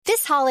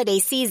holiday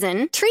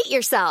season, treat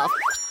yourself.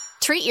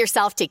 Treat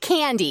yourself to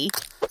candy.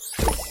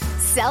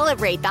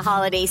 Celebrate the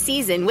holiday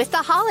season with the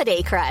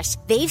Holiday Crush.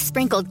 They've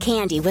sprinkled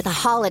candy with a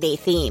holiday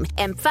theme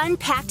and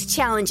fun-packed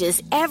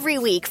challenges every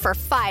week for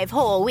 5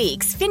 whole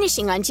weeks,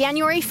 finishing on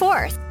January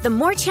 4th. The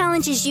more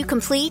challenges you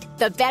complete,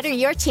 the better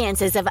your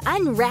chances of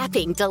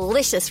unwrapping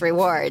delicious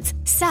rewards.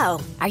 So,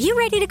 are you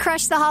ready to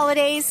crush the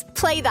holidays?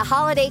 Play the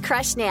Holiday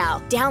Crush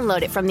now.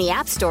 Download it from the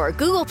App Store,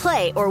 Google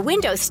Play, or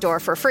Windows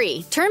Store for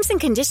free. Terms and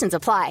conditions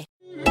apply.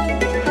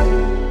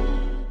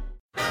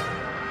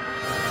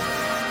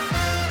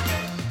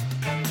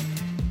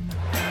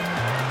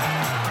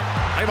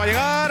 Ahí va a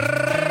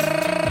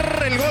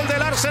llegar el gol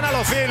del Arsenal.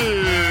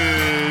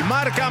 Ozil.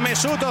 Marca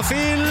Mesut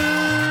Ozil.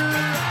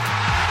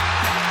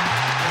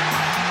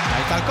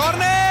 Ahí está el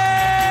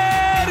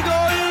córner.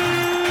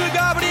 Gol.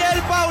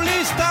 Gabriel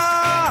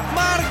Paulista.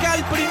 Marca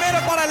el primero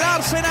para el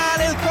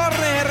Arsenal. El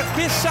córner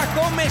que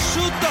sacó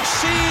Mesut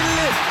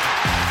Ozil.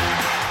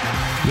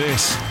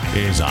 This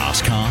is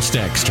Arsecast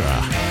Extra.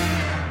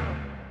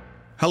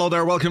 Hello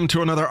there, welcome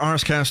to another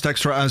Arsecast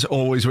Extra, as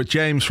always, with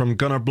James from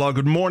Gunner Blog.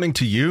 Good morning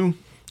to you.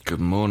 Good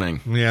morning.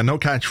 Yeah, no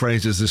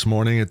catchphrases this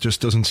morning. It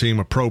just doesn't seem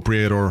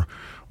appropriate or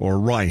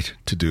right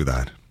to do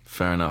that.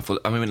 Fair enough. Well,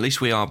 I mean, at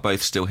least we are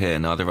both still here.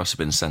 Neither of us have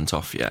been sent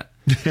off yet.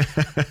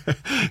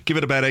 Give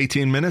it about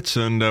 18 minutes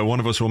and one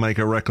of us will make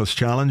a reckless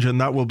challenge, and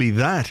that will be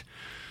that.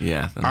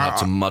 Yeah, and have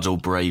to muddle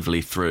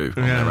bravely through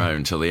on their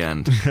own till the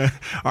end.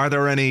 Are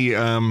there any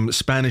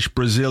Spanish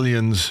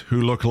Brazilians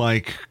who look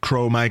like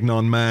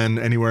Cro-Magnon Man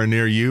anywhere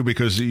near you?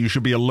 Because you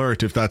should be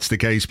alert if that's the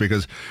case,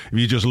 because if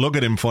you just look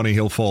at him funny,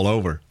 he'll fall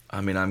over.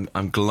 I mean,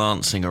 I'm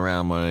glancing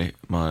around the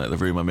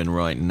room I'm in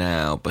right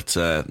now, but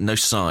no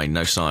sign.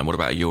 What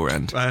about your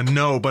end?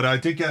 No, but I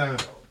did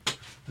get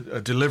a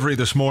delivery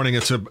this morning.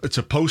 It's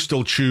a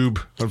postal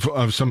tube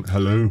of some.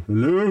 Hello.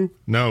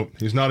 No,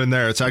 he's not in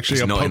there. It's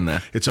actually not in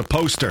there. It's a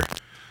poster.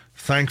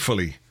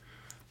 Thankfully,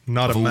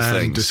 not a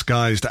man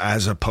disguised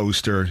as a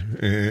poster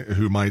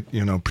who might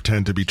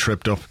pretend to be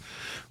tripped up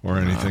or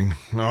anything.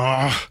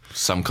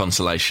 Some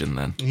consolation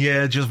then.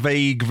 Yeah, just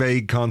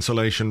vague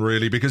consolation,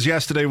 really, because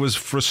yesterday was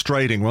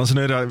frustrating, wasn't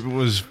it?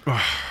 That's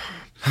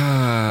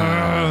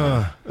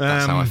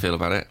how I feel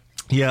about it.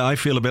 Yeah, I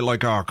feel a bit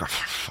like, oh, God,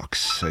 for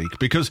fuck's sake,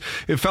 because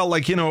it felt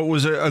like, it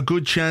was a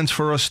good chance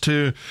for us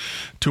to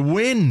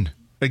win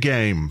a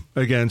game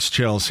against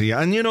Chelsea.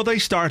 And, they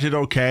started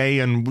okay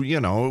and,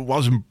 it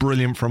wasn't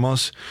brilliant from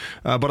us.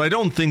 But I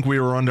don't think we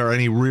were under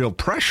any real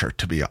pressure,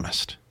 to be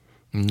honest.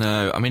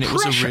 No, I mean, it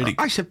was a really...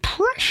 I said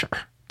pressure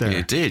there.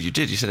 You did.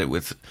 You said it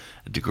with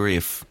a degree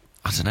of,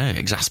 I don't know,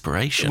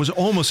 exasperation. It was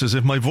almost as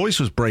if my voice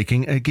was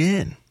breaking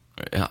again.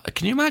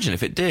 Can you imagine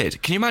if it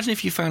did? Can you imagine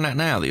if you found out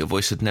now that your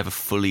voice had never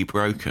fully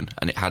broken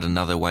and it had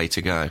another way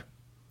to go?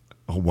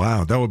 Oh,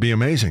 wow, that would be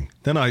amazing.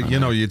 Then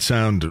you'd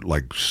sound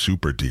like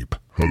super deep.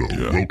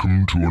 Hello,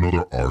 welcome to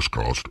another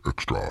Arsecast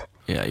Extra.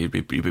 Yeah, you'd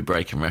be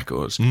breaking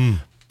records.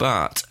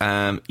 But,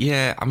 I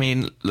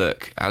mean,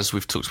 look, as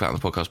we've talked about on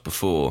the podcast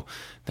before,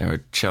 there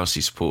are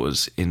Chelsea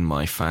supporters in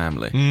my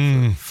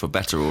family, for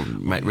better or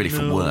really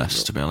for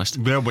worse, to be honest.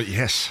 Yeah, but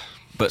yes.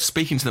 But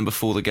speaking to them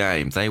before the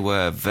game, they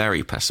were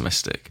very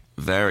pessimistic.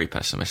 They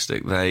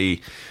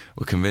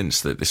were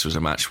convinced that this was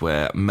a match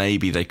where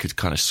maybe they could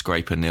kind of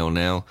scrape a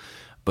 0-0,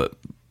 but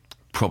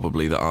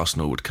probably that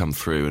Arsenal would come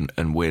through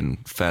and win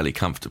fairly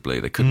comfortably.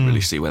 They couldn't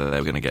really see whether they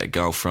were going to get a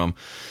goal from.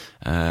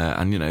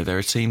 And, they're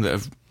a team that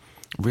have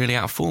really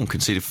out of form,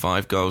 conceded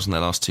 5 goals in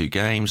their last 2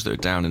 games. They're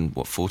down in,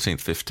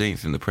 14th,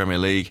 15th in the Premier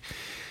League.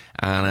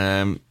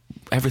 And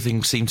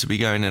everything seemed to be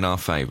going in our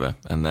favour.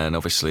 And then,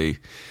 obviously...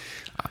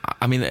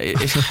 I mean,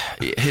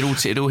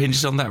 it all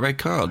hinges on that red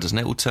card, doesn't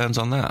it? It all turns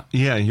on that.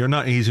 Yeah, you're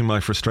not easing my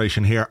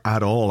frustration here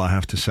at all, I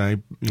have to say.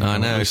 I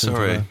know,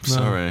 sorry.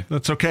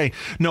 That's okay.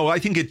 No, I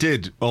think it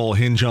did all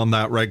hinge on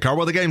that red card.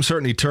 Well, the game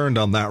certainly turned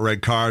on that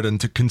red card,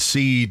 and to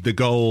concede the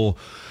goal,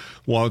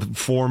 3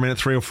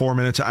 or 4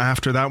 minutes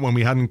after that, when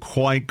we hadn't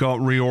quite got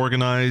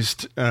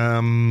reorganised.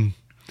 There were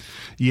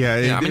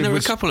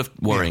a couple of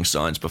worrying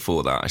signs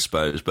before that, I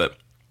suppose, but...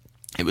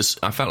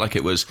 I felt like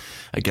it was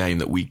a game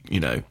that we,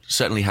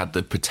 certainly had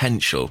the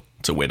potential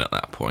to win at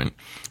that point.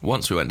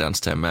 Once we went down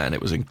to 10 men,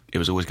 it was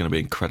always going to be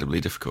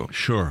incredibly difficult.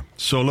 Sure.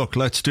 So look,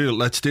 let's deal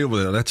with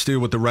it. Let's deal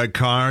with the red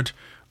card.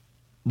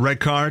 Red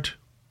card?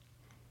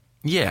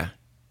 Yeah,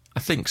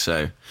 I think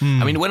so.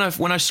 I mean, when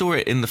I saw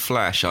it in the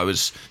flash, I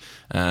was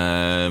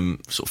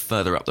sort of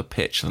further up the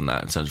pitch than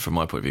that in terms of, from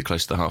my point of view,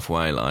 close to the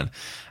halfway line,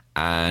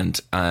 and.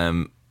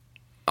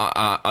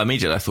 I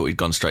immediately thought he'd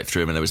gone straight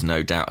through him and there was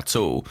no doubt at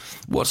all.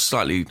 What's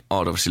slightly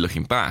odd, obviously,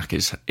 looking back,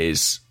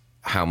 is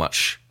how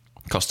much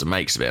Costa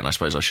makes of it, and I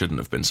suppose I shouldn't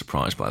have been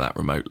surprised by that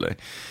remotely.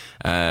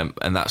 And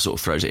that sort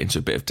of throws it into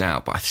a bit of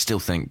doubt, but I still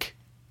think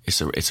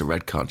it's a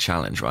red card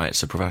challenge, right?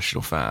 It's a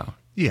professional foul.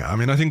 Yeah, I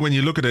mean, I think when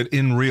you look at it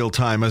in real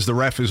time, as the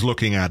ref is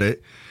looking at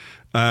it,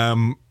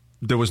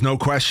 there was no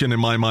question in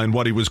my mind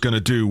what he was going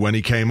to do when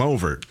he came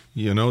over.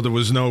 You know, there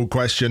was no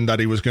question that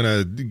he was going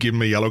to give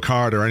him a yellow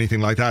card or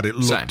anything like that. It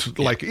looked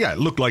it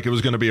looked like it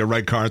was going to be a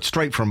red card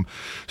straight from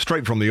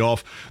the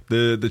off.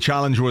 The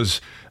challenge was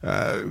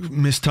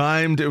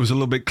mistimed. It was a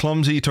little bit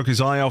clumsy. He took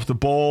his eye off the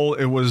ball.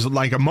 It was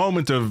like a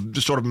moment of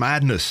just sort of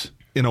madness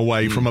in a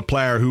way from a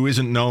player who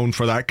isn't known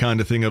for that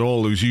kind of thing at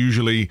all, who's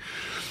usually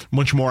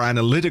much more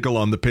analytical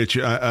on the pitch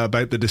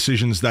about the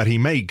decisions that he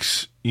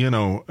makes, you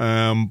know.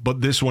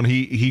 But this one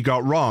he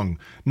got wrong.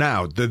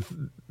 Now,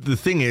 the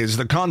thing is,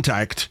 the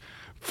contact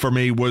for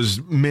me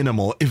was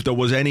minimal, if there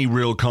was any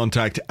real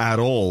contact at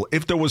all.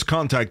 If there was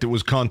contact, it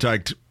was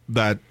contact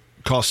that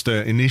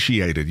Costa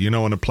initiated, you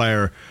know, and a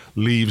player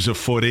leaves a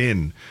foot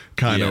in,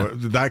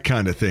 that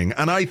kind of thing.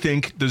 And I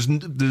think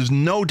there's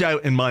no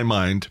doubt in my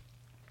mind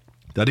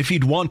that if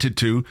he'd wanted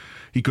to,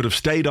 he could have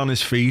stayed on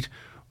his feet,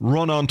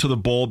 run onto the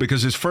ball,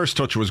 because his first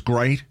touch was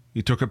great.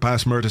 He took it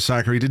past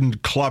Mertesacker. He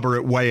didn't clobber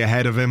it way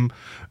ahead of him.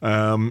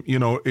 You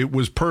know, it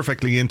was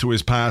perfectly into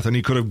his path, and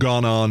he could have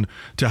gone on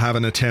to have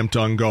an attempt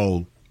on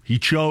goal. He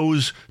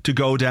chose to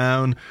go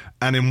down,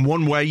 and in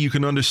one way you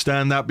can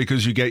understand that,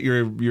 because you get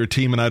your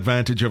team an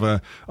advantage of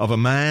a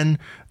man.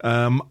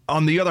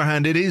 On the other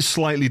hand, it is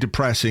slightly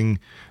depressing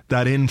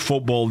that in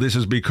football this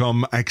has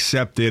become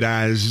accepted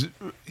as,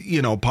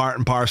 you know, part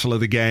and parcel of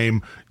the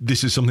game.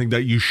 This is something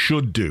that you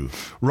should do.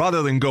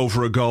 Rather than go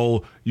for a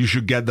goal, you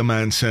should get the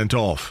man sent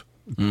off.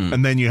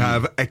 And then you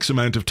have X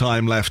amount of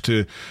time left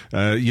to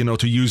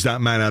use that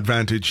man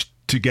advantage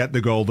to get the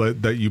goal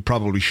that you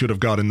probably should have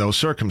got in those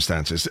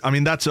circumstances. I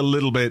mean, that's a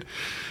little bit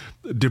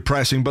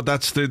depressing, but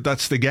that's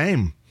the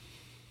game.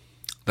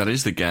 That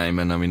is the game,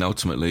 and I mean,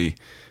 ultimately,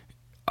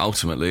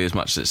 as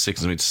much as it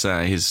sickens me to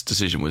say, his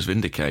decision was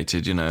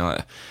vindicated. You know,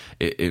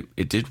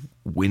 it did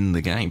win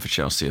the game for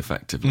Chelsea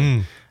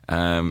effectively.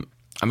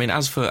 I mean,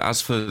 as for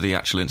the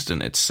actual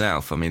incident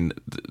itself, I mean,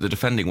 the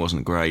defending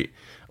wasn't great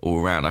all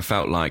around. I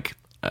felt like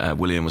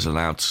Willian was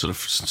allowed to sort of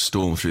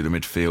storm through the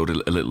midfield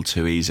a little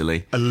too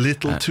easily. A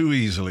little too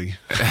easily.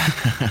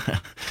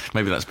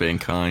 Maybe that's being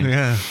kind.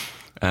 Yeah.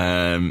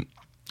 And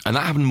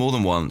that happened more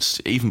than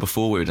once, even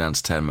before we were down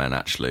to 10 men,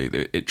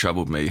 actually. It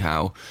troubled me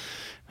how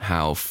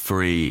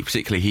free,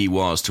 particularly he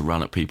was, to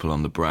run at people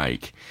on the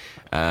break.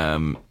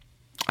 And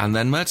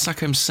then Mertesacker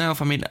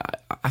himself, I mean,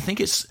 I think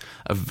it's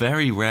a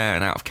very rare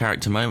and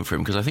out-of-character moment for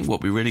him, because I think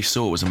what we really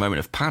saw was a moment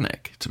of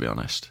panic, to be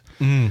honest.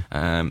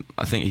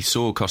 I think he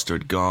saw Costa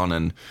had gone,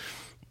 and,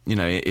 you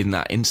know, in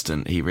that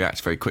instant, he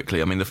reacted very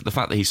quickly. I mean, the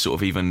fact that he sort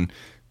of even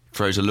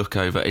throws a look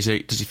over, does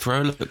he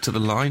throw a look to the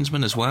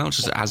linesman as well,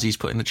 just as he's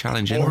putting the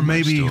challenge in? Or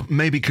maybe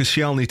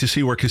Koscielny, to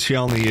see where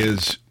Koscielny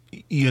is,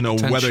 you know,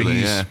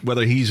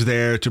 whether he's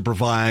there to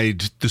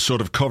provide the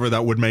sort of cover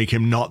that would make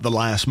him not the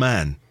last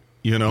man.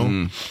 You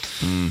know,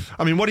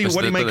 I mean, what do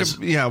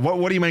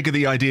you make of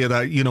the idea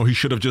that, you know, he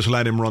should have just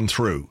let him run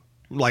through?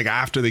 Like,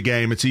 after the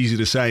game, it's easy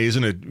to say,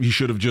 isn't it? He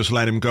should have just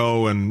let him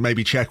go, and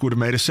maybe Czech would have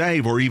made a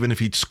save, or even if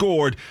he'd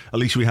scored, at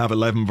least we have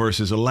 11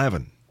 versus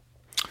 11.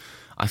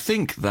 I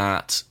think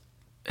that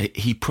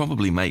he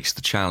probably makes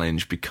the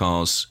challenge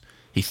because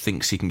he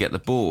thinks he can get the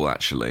ball,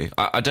 actually.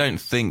 I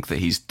don't think that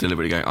he's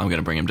deliberately going, I'm going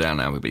to bring him down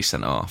now, we'll be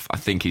sent off. I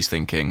think he's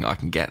thinking, I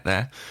can get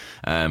there.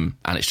 And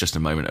it's just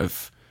a moment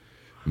of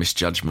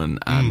misjudgment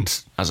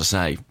and, as I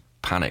say,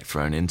 panic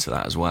thrown into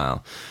that as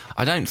well.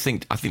 I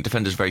think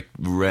defenders very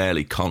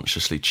rarely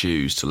consciously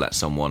choose to let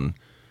someone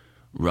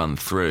run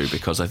through,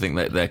 because I think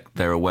that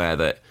they're aware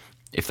that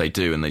if they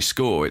do and they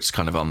score, it's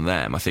kind of on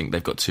them. I think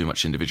they've got too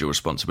much individual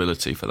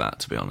responsibility for that,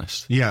 to be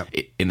honest. Yeah.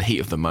 In the heat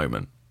of the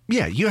moment.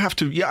 Yeah, you have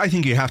to. Yeah, I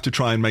think you have to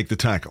try and make the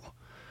tackle.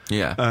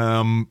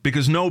 Yeah.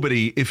 Because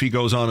nobody, if he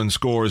goes on and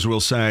scores, will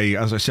say,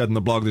 as I said in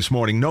the blog this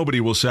morning, nobody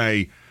will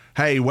say,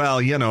 hey,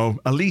 well, you know,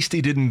 at least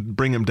he didn't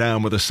bring him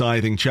down with a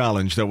scything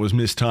challenge that was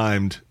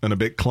mistimed and a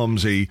bit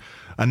clumsy,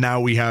 and now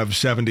we have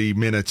 70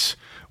 minutes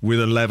with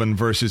 11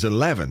 versus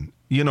 11.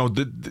 You know,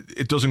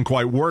 it doesn't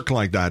quite work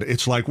like that.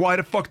 It's like, why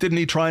the fuck didn't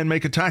he try and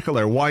make a tackle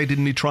there? Why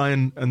didn't he try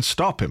and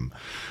stop him?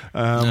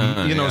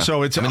 You know,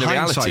 so it's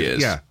hindsight.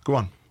 Go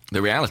on.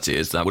 The reality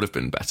is that would have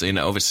been better. You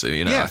know, obviously,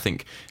 you know, I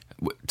think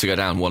to go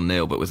down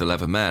 1-0, but with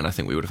 11 men, I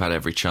think we would have had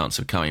every chance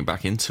of coming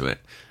back into it.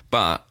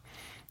 But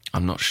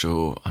I'm not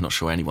sure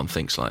anyone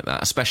thinks like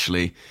that,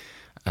 especially,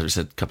 as we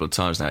said a couple of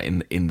times now,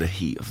 in the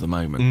heat of the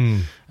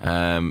moment.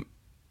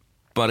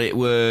 But it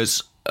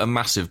was a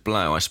massive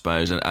blow, I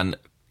suppose, and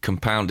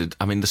compounded.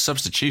 I mean, the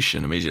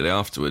substitution immediately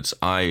afterwards,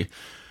 I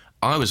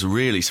was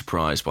really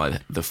surprised by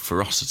the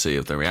ferocity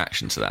of the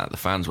reaction to that. The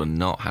fans were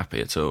not happy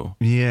at all.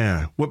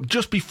 Yeah. Well,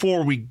 just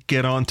before we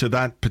get on to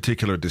that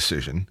particular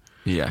decision.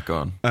 Yeah,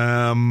 go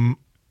on.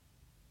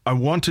 I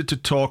wanted to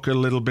talk a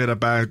little bit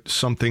about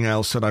something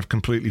else that I've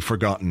completely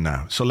forgotten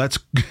now. So let's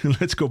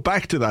go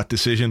back to that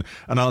decision,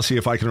 and I'll see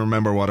if I can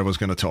remember what I was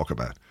going to talk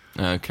about.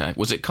 Okay.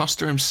 Was it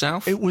Costa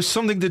himself? It was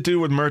something to do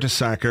with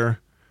Mertesacker,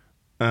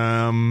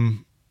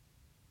 and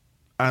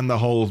the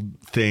whole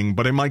thing,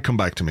 but it might come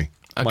back to me.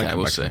 Okay,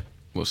 we'll see.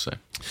 We'll see.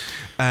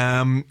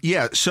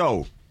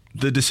 So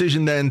the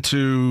decision then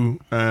to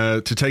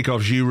take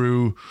off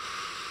Giroud.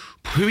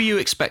 Who are you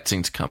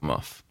expecting to come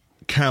off?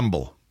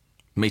 Campbell.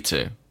 Me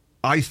too.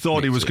 I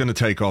thought he was going to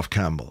take off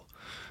Campbell.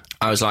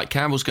 I was like,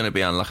 Campbell's going to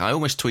be unlucky. I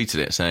almost tweeted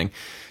it saying,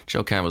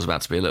 Joel Campbell's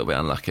about to be a little bit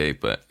unlucky,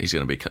 but he's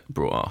going to be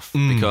brought off.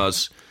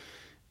 Because,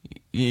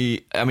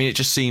 it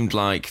just seemed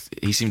like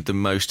he seemed the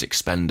most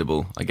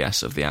expendable, I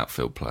guess, of the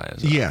outfield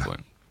players at that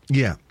point.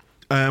 Yeah.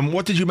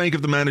 What did you make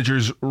of the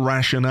manager's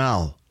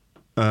rationale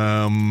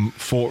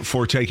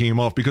for taking him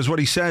off? Because what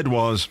he said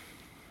was...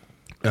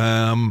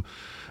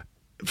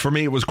 for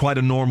me, it was quite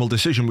a normal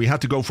decision. We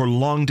had to go for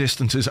long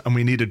distances and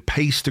we needed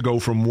pace to go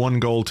from one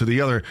goal to the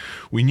other.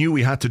 We knew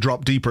we had to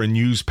drop deeper and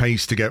use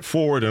pace to get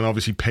forward, and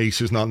obviously pace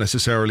is not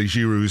necessarily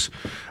Giroud's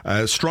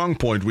strong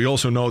point. We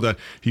also know that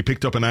he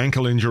picked up an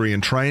ankle injury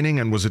in training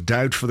and was a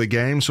doubt for the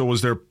game. So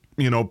was there,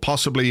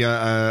 possibly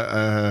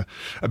a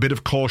bit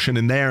of caution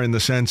in there, in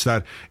the sense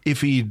that if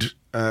he'd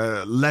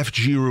left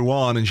Giroud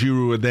on and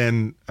Giroud had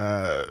then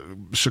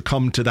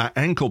succumbed to that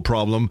ankle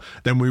problem,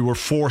 then we were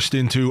forced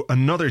into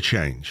another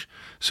change.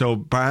 So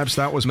perhaps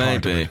that was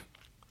part of it.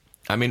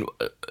 I mean,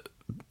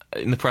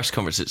 in the press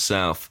conference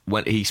itself,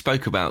 when he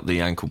spoke about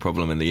the ankle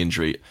problem and the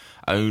injury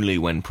only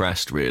when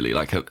pressed, really.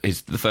 Like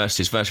his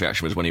first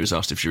reaction was when he was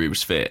asked if Giroud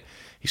was fit.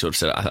 He sort of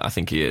said, I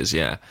think he is,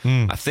 yeah.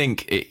 I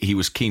think he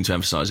was keen to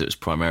emphasise it was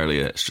primarily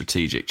a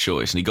strategic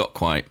choice, and he got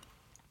quite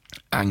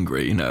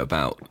angry,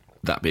 about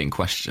that being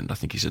questioned. I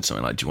think he said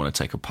something like, do you want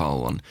to take a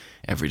poll on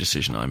every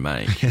decision I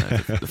make?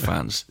 The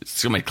fans.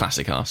 It's going to be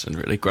classic Arsene,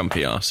 really,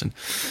 grumpy Arsene.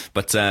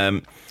 But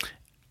it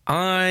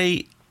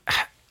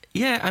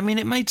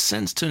made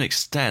sense to an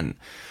extent.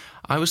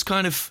 I was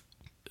kind of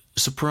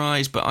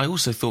surprised, but I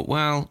also thought,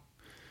 well,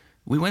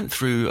 we went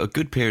through a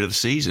good period of the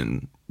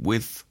season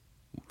with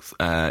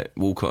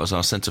Walcott as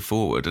our centre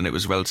forward, and it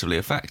was relatively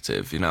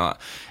effective.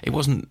 It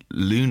wasn't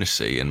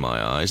lunacy in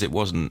my eyes. It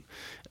wasn't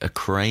a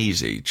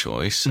crazy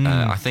choice.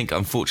 I think,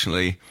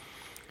 unfortunately,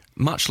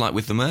 much like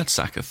with the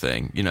Mertesacker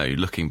thing,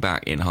 looking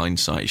back in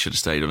hindsight, he should have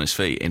stayed on his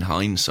feet. In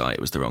hindsight,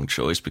 it was the wrong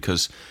choice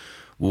because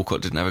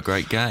Walcott didn't have a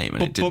great game,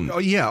 and it didn't.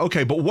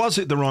 But was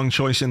it the wrong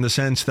choice in the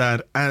sense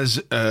that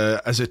as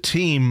a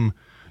team,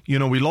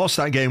 we lost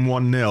that game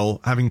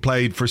 1-0, having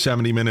played for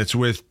 70 minutes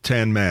with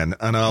 10 men,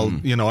 and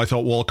I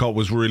thought Walcott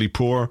was really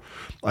poor.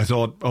 I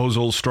thought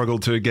Ozil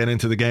struggled to get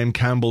into the game,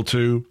 Campbell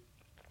too,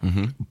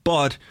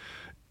 but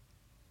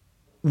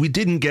we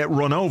didn't get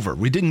run over.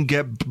 We didn't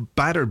get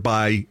battered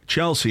by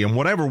Chelsea in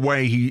whatever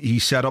way he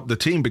set up the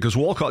team, because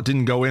Walcott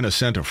didn't go in as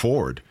centre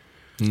forward.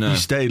 No. He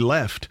stayed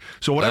left.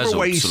 So whatever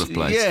way he's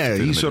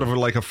sort of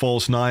like a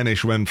false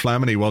nine-ish when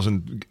Flamini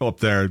wasn't up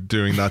there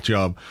doing that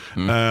job.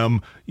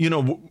 In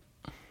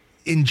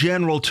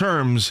general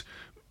terms,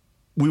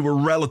 we were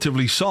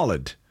relatively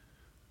solid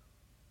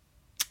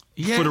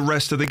for the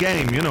rest of the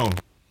game,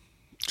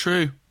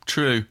 True.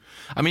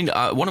 I mean,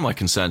 one of my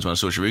concerns when I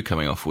saw Giroud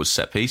coming off was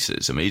set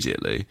pieces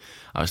immediately.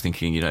 I was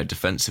thinking,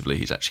 defensively,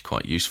 he's actually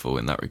quite useful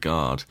in that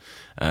regard.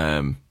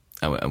 And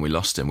we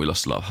lost him. We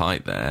lost a lot of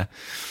height there.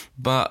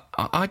 But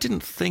I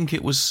didn't think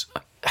it was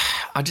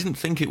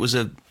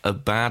a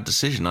bad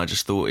decision. I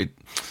just thought it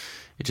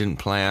didn't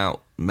play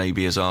out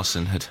maybe as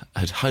Arsene had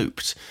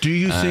hoped. Do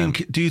you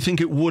think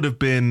it would have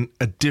been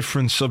a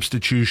different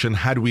substitution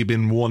had we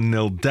been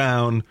 1-0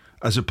 down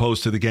as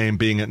opposed to the game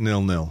being at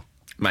 0-0?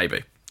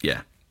 Maybe,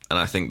 yeah. And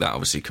I think that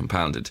obviously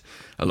compounded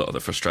a lot of the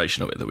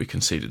frustration of it, that we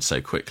conceded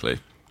so quickly.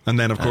 And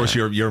then, of course,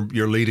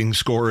 your leading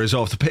scorer is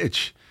off the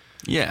pitch.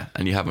 Yeah,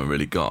 and you haven't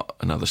really got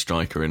another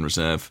striker in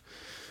reserve.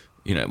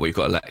 You've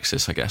got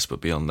Alexis, I guess,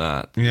 but beyond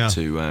that,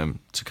 to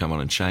come on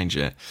and change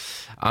it.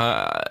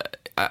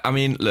 I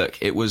mean, look,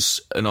 it was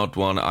an odd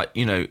one.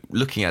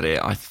 Looking at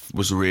it, I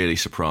was really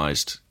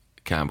surprised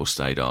Campbell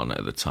stayed on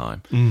at the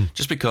time,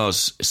 just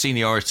because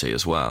seniority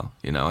as well.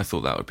 I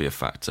thought that would be a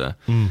factor.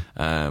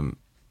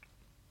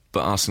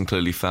 But Arsene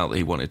clearly felt that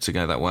he wanted to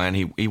go that way,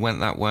 and he went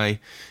that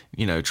way,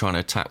 trying to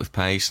attack with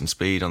pace and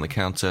speed on the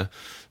counter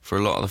for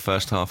a lot of the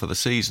first half of the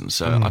season.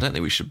 So I don't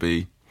think we should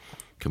be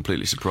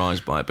completely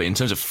surprised by it. But in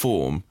terms of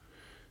form,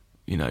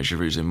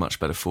 Giroud's in much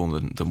better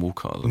form than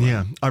Walcott at the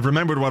moment. Yeah, I've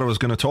remembered what I was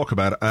going to talk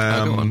about.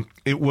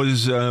 It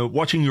was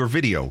watching your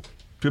video.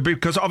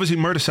 Because obviously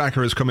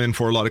Mertesacker has come in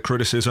for a lot of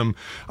criticism.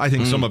 I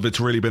think some of it's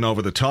really been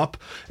over the top.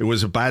 It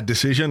was a bad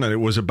decision and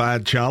it was a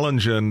bad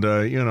challenge, and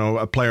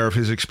a player of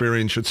his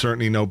experience should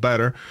certainly know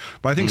better.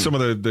 But I think some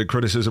of the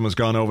criticism has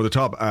gone over the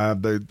top.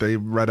 They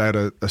read out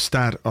a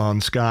stat on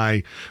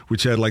Sky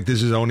which said,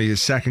 this is only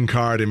his second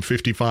card in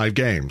 55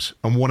 games,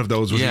 and one of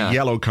those was a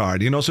yellow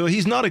card. So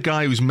he's not a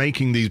guy who's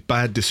making these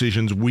bad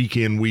decisions week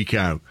in, week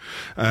out.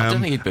 I don't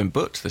think he'd been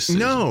booked this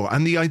season. No,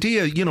 and the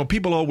idea,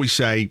 people always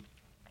say,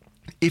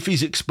 if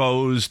he's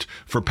exposed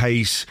for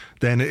pace,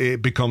 then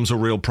it becomes a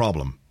real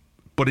problem.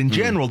 But in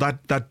general,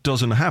 that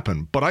doesn't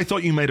happen. But I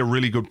thought you made a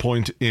really good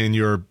point in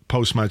your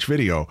post-match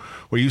video,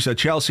 where you said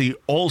Chelsea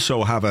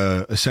also have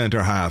a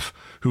centre-half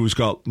who's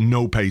got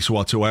no pace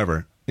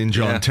whatsoever in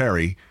John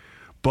Terry.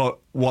 But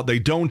what they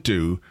don't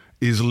do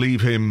is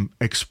leave him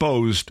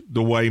exposed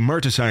the way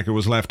Mertesacker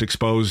was left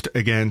exposed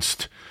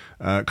against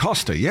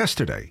Costa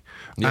yesterday.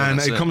 Yeah, and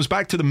it comes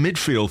back to the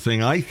midfield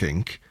thing, I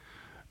think.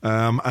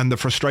 And the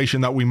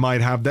frustration that we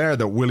might have there,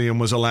 that Willian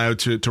was allowed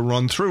to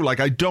run through. Like,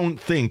 I don't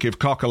think if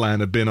Coquelin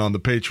had been on the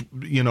pitch,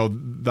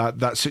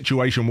 that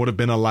situation would have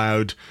been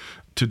allowed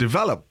to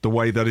develop the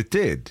way that it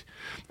did.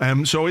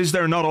 So is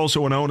there not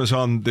also an onus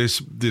on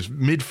this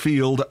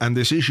midfield and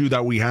this issue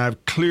that we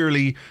have?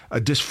 Clearly a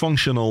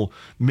dysfunctional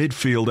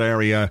midfield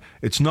area.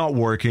 It's not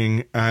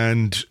working,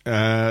 and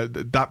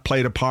that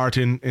played a part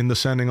in the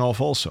sending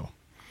off also.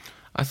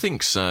 I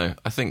think so.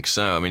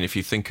 I mean, if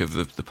you think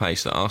of the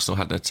pace that Arsenal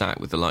had an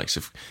attack with the likes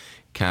of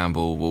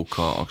Campbell,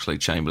 Walcott,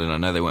 Oxlade-Chamberlain, I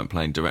know they weren't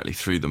playing directly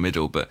through the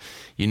middle, but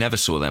you never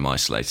saw them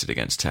isolated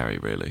against Terry,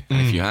 really.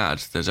 And if you had,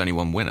 there's only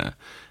one winner.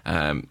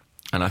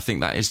 And I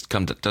think that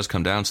does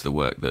come down to the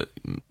work that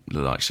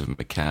the likes of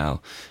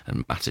Mikel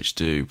and Matic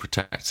do,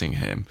 protecting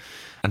him.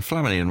 And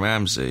Flamini and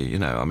Ramsey,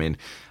 I mean,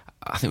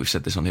 I think we've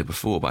said this on here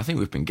before, but I think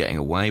we've been getting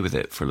away with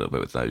it for a little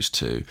bit with those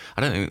two.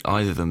 I don't think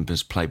either of them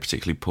has played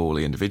particularly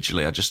poorly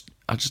individually. I just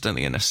don't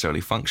think it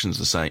necessarily functions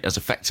the same as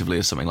effectively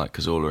as something like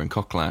Cazorla and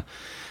Coquelin.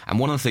 And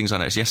one of the things I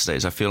noticed yesterday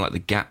is I feel like the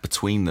gap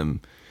between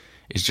them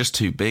is just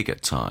too big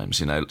at times.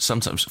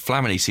 Sometimes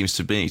Flamini seems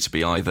to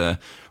be either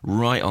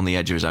right on the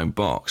edge of his own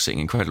box,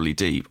 sitting incredibly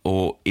deep,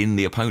 or in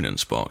the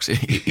opponent's box.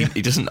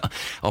 He doesn't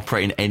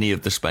operate in any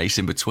of the space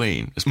in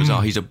between. It's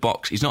bizarre. He's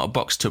not a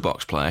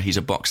box-to-box player. He's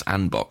a box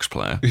and box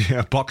player.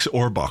 Yeah, box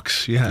or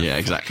box. Yeah,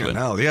 exactly.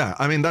 Hell, yeah.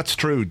 I mean, that's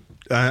true.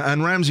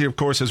 And Ramsey, of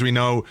course, as we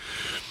know,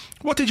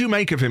 what did you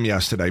make of him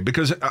yesterday?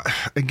 Because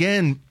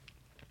again,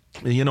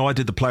 I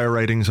did the player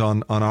ratings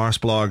on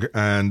Arseblog,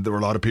 and there were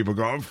a lot of people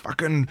going,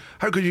 fucking,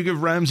 how could you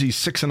give Ramsey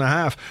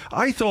 6.5?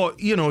 I thought,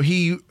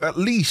 he at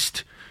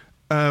least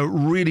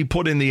really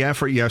put in the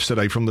effort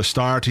yesterday from the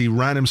start. He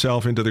ran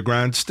himself into the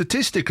ground.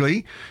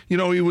 Statistically, he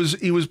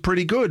was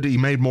pretty good. He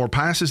made more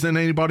passes than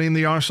anybody in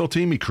the Arsenal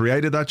team. He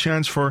created that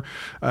chance for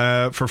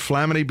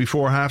Flamini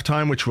before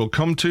halftime, which we'll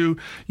come to.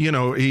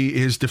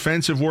 His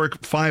defensive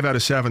work, 5 out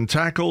of 7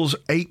 tackles,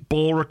 8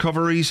 ball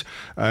recoveries,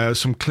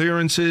 some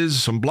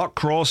clearances, some block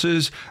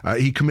crosses.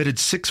 He committed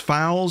 6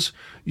 fouls.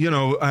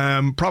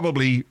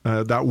 Probably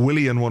that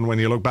Willian one, when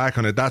you look back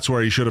on it, that's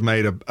where he should have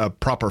made a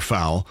proper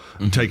foul,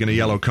 taken a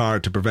yellow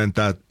card to prevent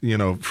that,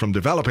 from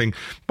developing.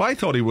 But I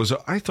thought he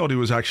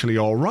was actually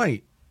all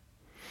right.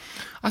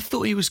 I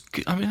thought he was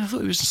good. I mean, I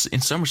thought he was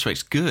in some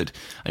respects good.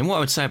 I mean, what I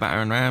would say about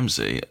Aaron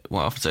Ramsey,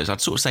 what I often say is I'd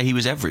sort of say he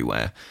was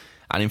everywhere.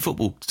 And in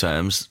football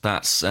terms,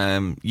 that's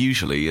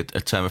usually a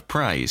term of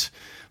praise.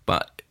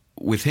 But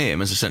with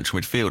him as a central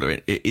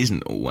midfielder, it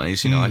isn't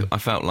always. I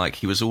felt like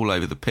he was all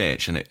over the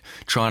pitch and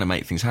trying to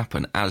make things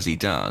happen as he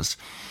does.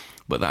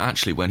 But that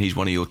actually, when he's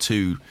one of your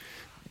two,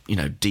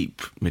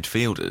 deep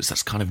midfielders,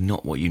 that's kind of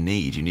not what you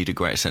need. You need a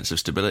greater sense of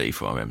stability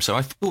from him. So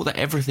I thought that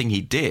everything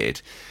he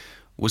did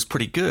was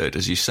pretty good,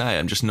 as you say.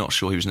 I'm just not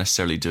sure he was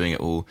necessarily doing it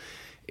all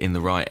in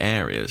the right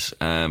areas.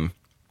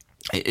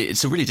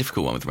 It's a really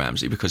difficult one with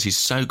Ramsey because he's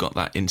so got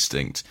that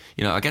instinct.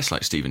 I guess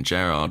like Steven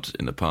Gerrard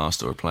in the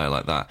past, or a player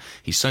like that,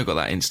 he's so got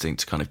that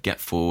instinct to kind of get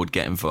forward,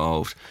 get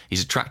involved.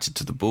 He's attracted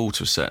to the ball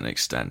to a certain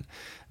extent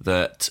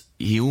that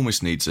he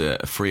almost needs a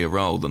freer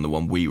role than the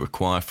one we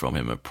require from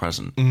him at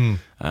present.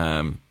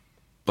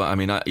 But I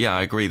mean, I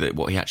agree that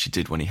what he actually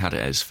did when he had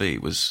it at his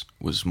feet was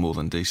more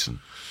than decent.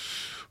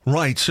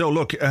 Right, so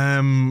look,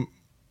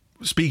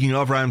 speaking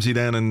of Ramsey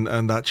then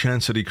and that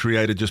chance that he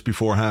created just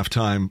before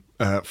half-time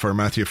for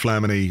Matthew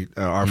Flamini,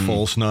 our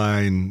false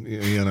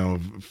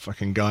nine,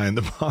 fucking guy in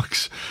the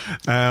box.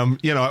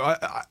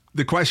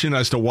 The question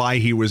as to why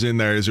he was in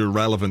there is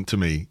irrelevant to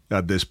me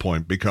at this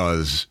point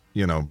because,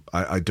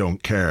 I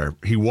don't care.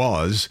 He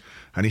was,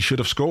 and he should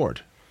have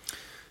scored.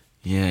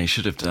 Yeah, he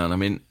should have done. I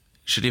mean,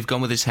 should he have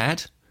gone with his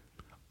head?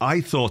 I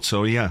thought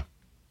so, yeah.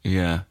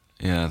 Yeah.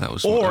 Yeah, that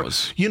was... Or,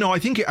 I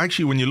think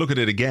actually when you look at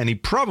it again, he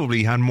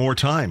probably had more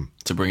time.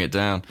 To bring it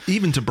down.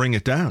 Even to bring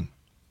it down.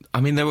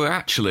 I mean, there were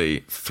actually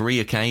 3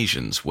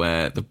 occasions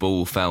where the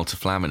ball fell to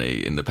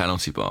Flamini in the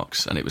penalty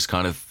box, and it was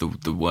kind of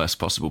the worst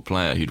possible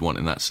player who'd want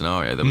in that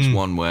scenario. There was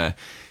one where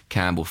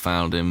Campbell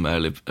found him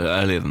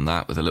earlier than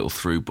that with a little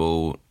through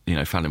ball,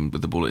 found him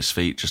with the ball at his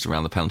feet just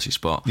around the penalty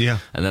spot. Yeah.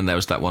 And then there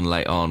was that one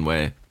late on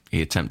where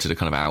he attempted a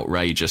kind of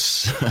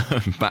outrageous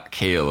back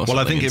heel. Or well,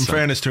 I think in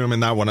fairness to him in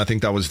that one, I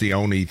think that was the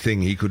only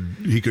thing he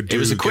could do. It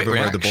was a quick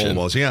reaction. Where the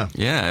ball was, yeah.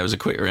 Yeah, it was a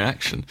quick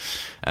reaction.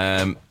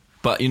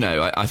 But,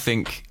 I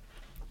think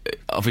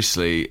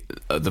obviously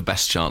the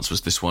best chance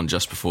was this one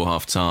just before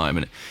half-time.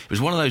 And it was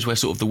one of those where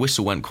sort of the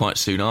whistle went quite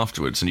soon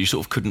afterwards and you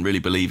sort of couldn't really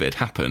believe it had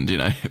happened,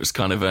 It was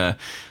kind of that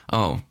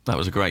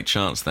was a great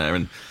chance there.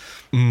 And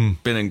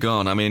been and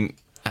gone. I mean,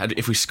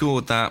 if we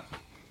scored that,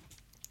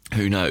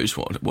 who knows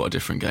what a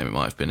different game it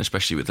might have been,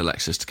 especially with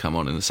Alexis to come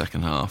on in the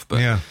second half. But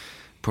yeah,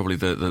 probably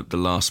the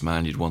last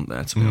man you'd want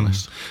there, to be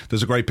honest.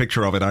 There's a great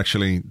picture of it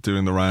actually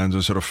doing the rounds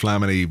of sort of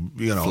Flamini,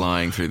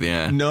 flying through the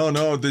air.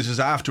 No, this is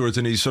afterwards,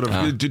 and he's sort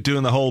of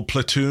doing the whole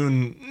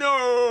platoon.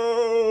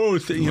 No,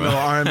 both,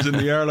 arms in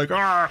the air like,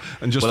 ah,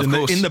 and just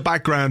in the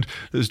background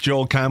there's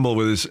Joel Campbell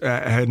with his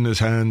head in his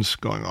hands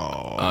going,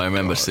 oh. I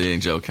remember God. seeing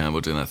Joel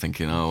Campbell doing that,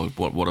 thinking, oh,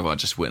 what have I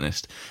just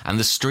witnessed? And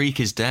the streak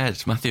is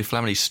dead. Matthew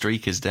Flamini's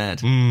streak is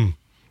dead.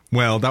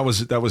 Well, that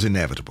was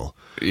inevitable.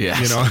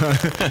 Yes.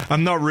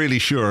 I'm not really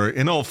sure,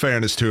 in all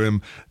fairness to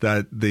him,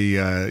 that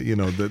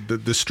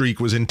the streak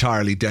was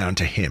entirely down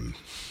to him.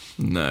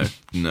 No,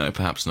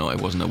 perhaps not.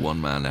 It wasn't a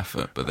one-man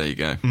effort, but there you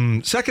go.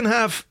 Second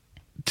half,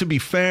 to be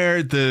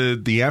fair,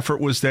 the effort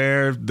was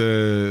there.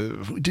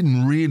 We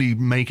didn't really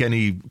make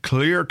any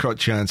clear-cut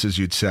chances,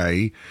 you'd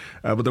say.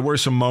 But there were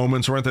some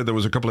moments, weren't there? There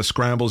was a couple of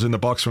scrambles in the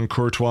box when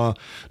Courtois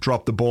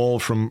dropped the ball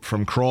from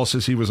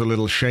crosses. He was a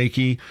little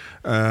shaky.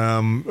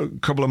 A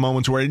couple of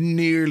moments where it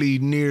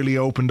nearly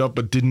opened up,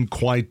 but didn't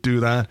quite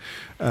do that.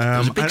 There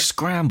was a big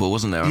scramble,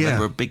 wasn't there? I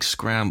remember a big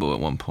scramble at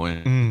one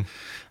point.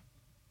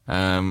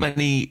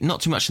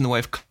 Not too much in the way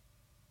of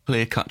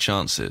clear-cut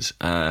chances.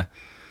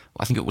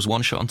 I think it was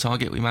one shot on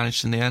target we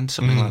managed in the end,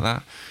 something like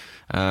that.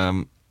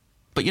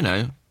 But,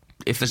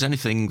 if there's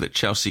anything that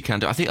Chelsea can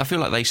do, I feel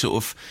like they sort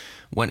of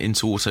went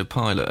into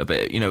autopilot a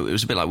bit. It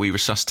was a bit like we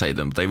resuscitated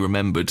them. They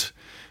remembered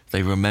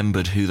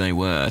who they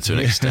were to an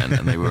extent,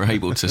 and they were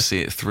able to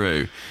see it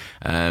through,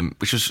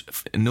 which was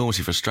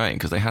enormously frustrating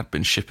because they had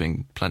been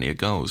shipping plenty of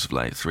goals of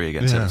late. 3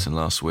 against Everton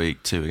last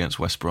week, 2 against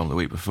West Brom the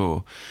week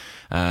before.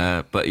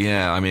 But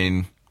yeah, I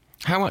mean,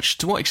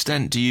 to what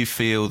extent do you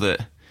feel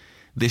that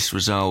this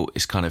result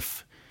is kind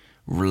of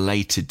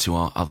related to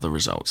our other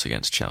results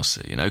against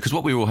Chelsea? Because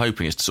what we were all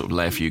hoping is to sort of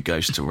lay a few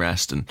ghosts to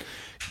rest and,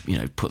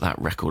 put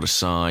that record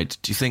aside.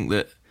 Do you think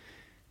that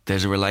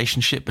there's a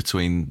relationship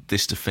between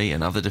this defeat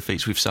and other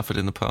defeats we've suffered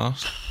in the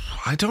past?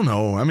 I don't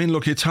know. I mean,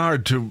 look, it's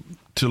hard to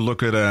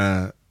look at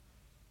a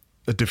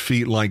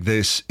defeat like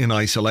this in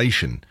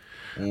isolation.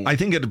 I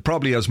think it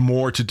probably has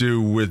more to do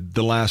with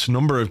the last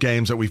number of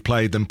games that we've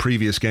played than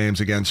previous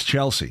games against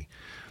Chelsea.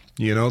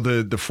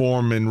 The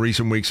form in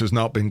recent weeks has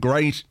not been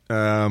great.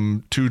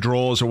 2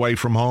 draws away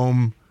from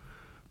home.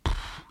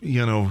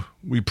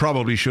 We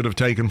probably should have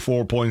taken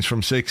 4 points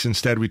from 6.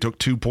 Instead, we took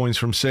 2 points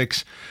from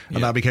 6,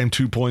 and that became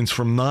 2 points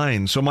from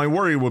 9. So my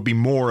worry would be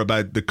more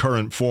about the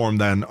current form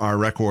than our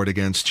record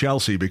against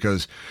Chelsea,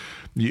 because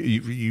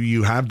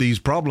you have these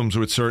problems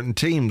with certain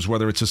teams,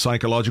 whether it's a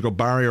psychological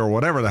barrier or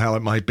whatever the hell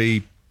it might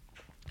be.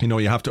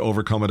 You have to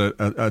overcome it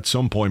at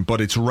some point,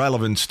 but its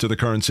relevance to the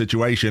current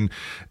situation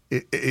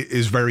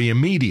is very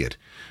immediate.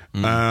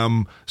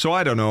 So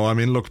I don't know. I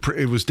mean, look,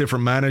 it was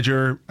different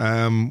manager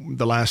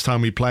the last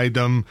time we played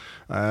them.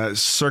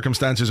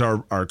 Circumstances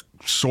are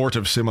sort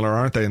of similar,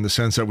 aren't they, in the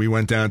sense that we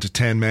went down to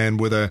 10 men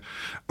with a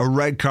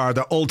red card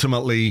that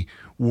ultimately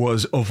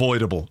was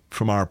avoidable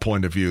from our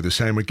point of view. The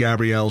same with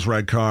Gabriel's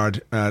red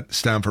card at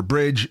Stamford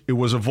Bridge. It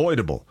was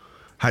avoidable.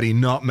 Had he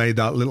not made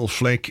that little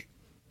flick,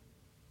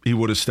 he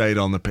would have stayed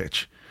on the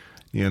pitch.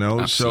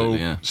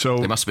 Absolutely, so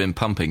they must have been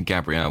pumping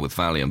Gabriel with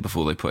Valiant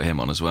before they put him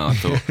on as well. I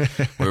thought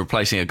we're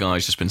replacing a guy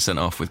who's just been sent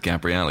off with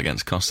Gabriel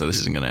against Costa. This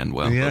isn't going to end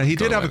well. Yeah, he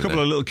did have a couple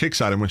of little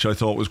kicks at him, which I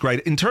thought was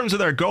great. In terms of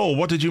their goal,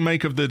 what did you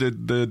make of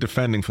the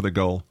defending for the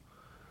goal?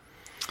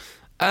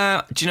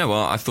 Do you know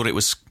what? I thought it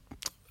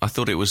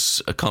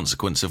was a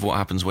consequence of what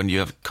happens when you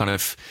have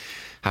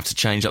to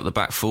change up the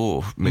back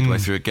four midway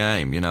through a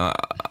game.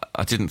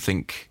 I didn't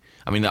think.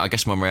 I mean, I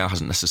guess Monreal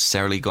hasn't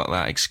necessarily got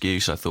that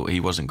excuse. I thought he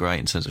wasn't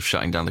great in terms of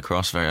shutting down the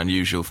cross, very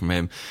unusual from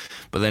him.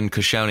 But then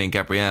Koscielny and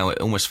Gabriel,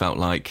 it almost felt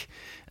like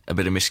a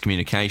bit of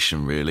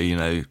miscommunication,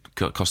 really.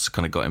 Costa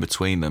kind of got in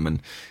between them,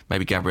 and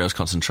maybe Gabriel's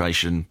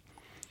concentration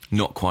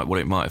not quite what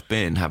it might have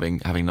been, having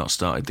not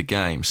started the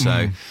game.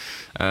 So,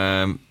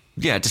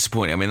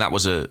 disappointing. I mean, that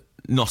was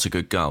not a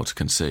good goal to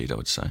concede, I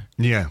would say.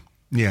 Yeah,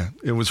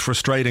 it was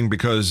frustrating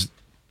because,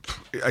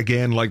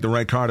 again, like the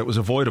red card, it was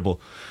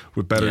avoidable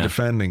with better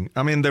defending.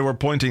 I mean, they were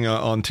pointing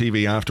on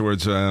TV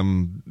afterwards,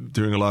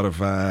 doing a lot of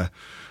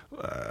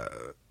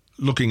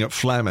looking at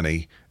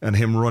Flamini and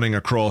him running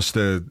across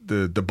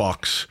the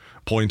box,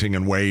 pointing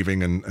and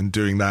waving and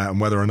doing that, and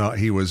whether or not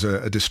he was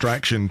a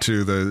distraction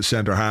to the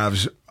centre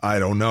halves, I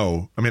don't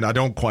know. I mean, I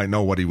don't quite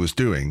know what he was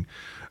doing.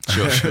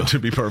 Sure. To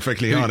be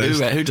perfectly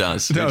honest. Who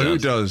does? Who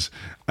does?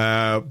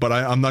 But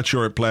I'm not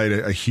sure it played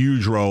a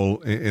huge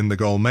role in the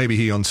goal. Maybe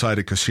he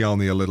unsighted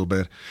Koscielny a little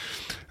bit.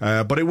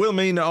 But it will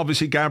mean,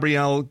 obviously,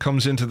 Gabriel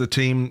comes into the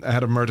team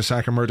ahead of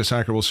Mertesacker.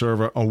 Mertesacker will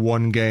serve a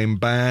 1-game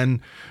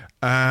ban.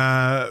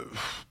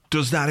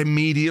 Does that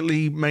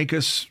immediately make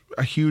us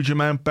a huge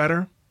amount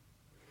better?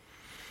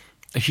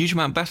 A huge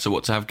amount better,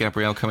 to have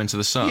Gabriel come into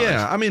the side?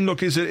 Yeah, I mean,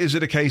 look, is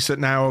it a case that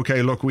now,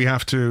 okay, look, we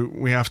have to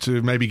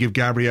maybe give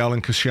Gabriel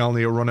and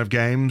Koscielny a run of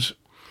games?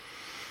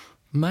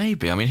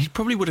 Maybe. I mean, he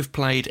probably would have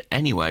played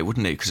anyway,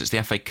 wouldn't he? Because it's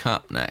the FA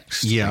Cup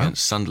next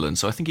against Sunderland.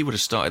 So I think he would have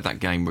started that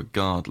game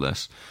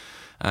regardless.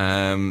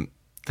 Then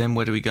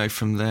where do we go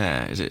from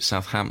there? Is it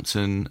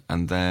Southampton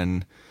and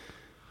then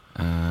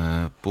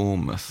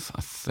Bournemouth,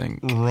 I think?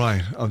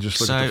 Right. I'll just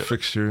look at the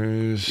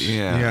fixtures.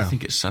 Yeah, I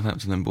think it's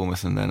Southampton, then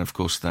Bournemouth, and then, of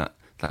course, that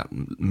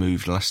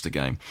moved Leicester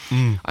game.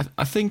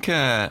 I think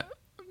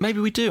maybe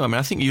we do. I mean,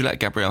 I think you let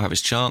Gabriel have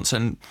his chance,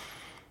 and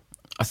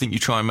I think you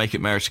try and make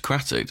it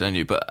meritocratic, don't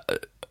you?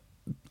 But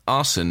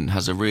Arsene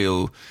has a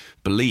real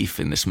belief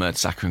in this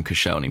Mertesacker and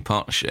Koscielny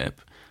partnership,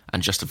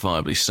 and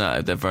justifiably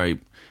so. They're very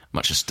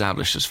much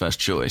established as first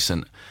choice,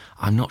 and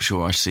I'm not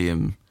sure I see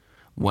him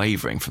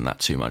wavering from that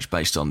too much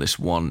based on this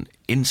one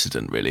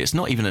incident, really. It's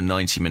not even a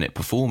 90-minute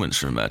performance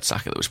from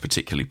Mertesacker that was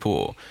particularly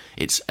poor.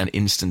 It's an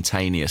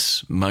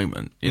instantaneous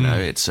moment, you know.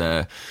 It's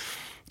a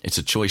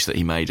choice that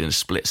he made in a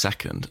split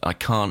second. I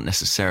can't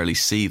necessarily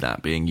see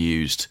that being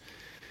used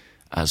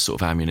as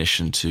sort of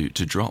ammunition to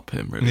drop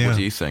him, really. What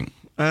do you think?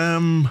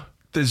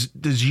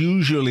 There's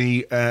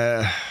usually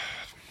a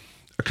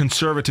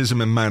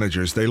conservatism in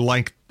managers. They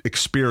like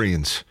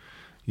experience,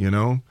 you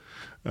know,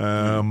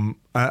 and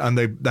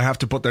they have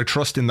to put their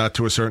trust in that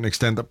to a certain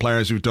extent, that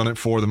players who've done it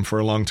for them for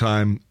a long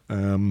time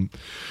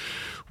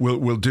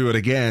will do it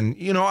again.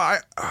 You know,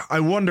 I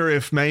wonder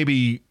if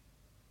maybe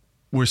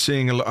we're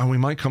seeing and we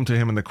might come to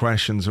him in the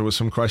questions. There was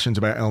some questions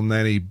about El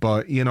Neni,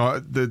 but you know,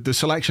 the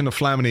selection of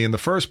Flamini in the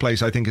first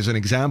place, I think, is an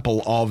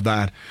example of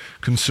that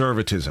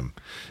conservatism,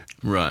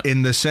 right?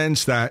 In the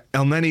sense that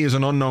El Neni is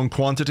an unknown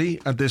quantity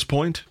at this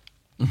point.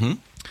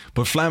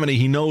 But Flamini,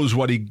 he knows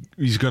what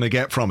he's going to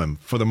get from him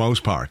for the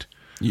most part.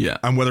 Yeah.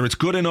 And whether it's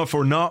good enough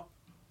or not,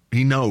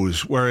 he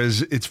knows.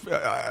 Whereas it's,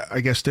 I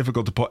guess,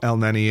 difficult to put El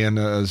Neni in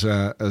as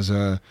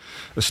a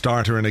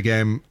starter in a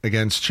game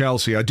against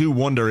Chelsea. I do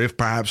wonder if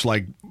perhaps,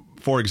 like,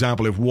 for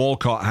example, if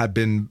Walcott had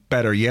been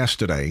better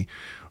yesterday,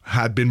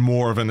 had been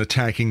more of an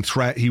attacking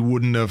threat, he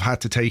wouldn't have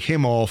had to take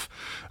him off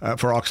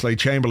for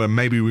Oxlade-Chamberlain.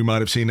 Maybe we might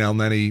have seen El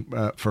Neni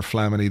for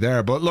Flamini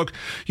there. But look,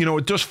 you know,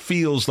 it just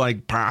feels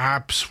like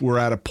perhaps we're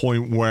at a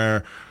point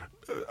where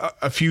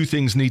a few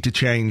things need to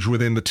change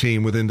within the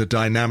team, within the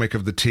dynamic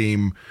of the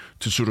team,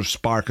 to sort of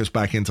spark us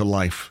back into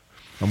life.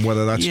 And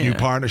whether that's new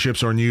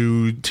partnerships or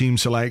new team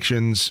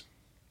selections,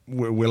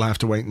 we'll have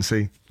to wait and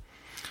see.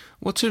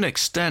 Well, to an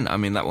extent, I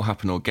mean, that will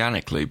happen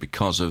organically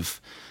because of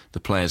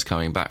the players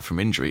coming back from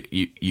injury.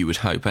 You would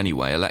hope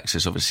anyway.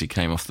 Alexis obviously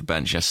came off the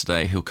bench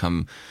yesterday. He'll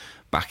come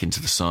back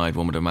into the side,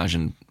 one would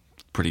imagine,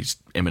 pretty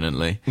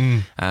imminently.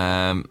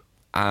 And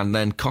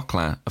then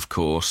Coquelin, of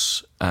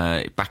course,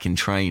 back in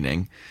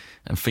training.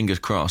 And fingers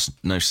crossed,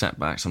 no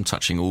setbacks. I'm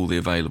touching all the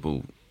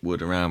available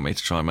wood around me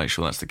to try and make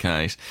sure that's the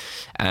case.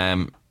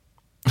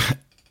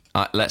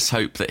 Let's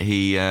hope that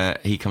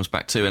he comes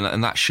back too.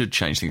 And that should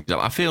change things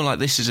up. I feel like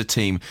this is a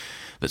team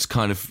that's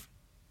kind of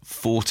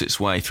fought its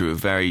way through a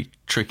very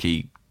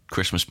tricky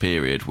Christmas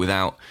period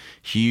without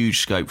huge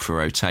scope for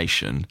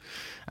rotation,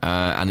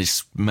 and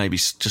is maybe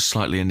just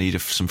slightly in need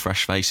of some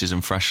fresh faces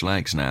and fresh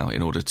legs now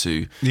in order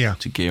to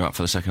gear up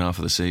for the second half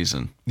of the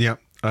season. Yeah,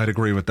 I'd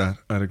agree with that.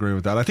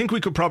 I think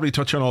we could probably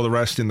touch on all the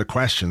rest in the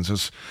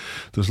questions.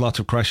 There's lots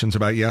of questions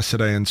about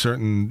yesterday and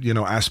certain, you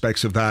know,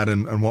 aspects of that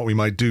and what we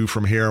might do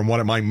from here and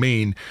what it might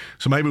mean.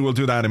 So maybe we'll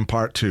do that in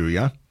part 2,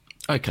 yeah?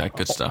 Okay,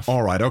 good stuff.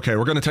 All right, okay.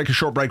 We're going to take a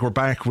short break. We're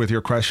back with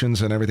your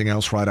questions and everything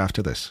else right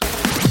after this.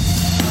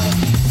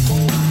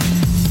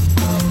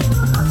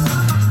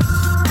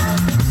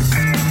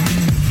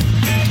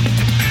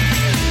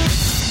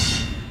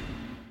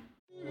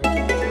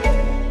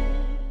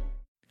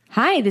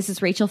 Hi, this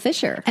is Rachel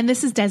Fisher. And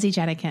this is Desi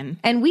Jenikin.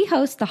 And we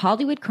host the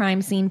Hollywood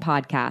Crime Scene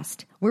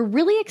podcast. We're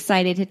really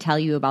excited to tell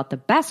you about the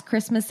best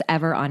Christmas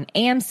ever on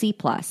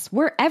AMC+,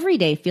 where every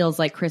day feels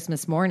like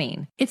Christmas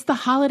morning. It's the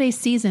holiday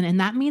season, and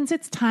that means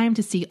it's time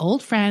to see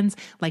old friends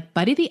like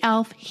Buddy the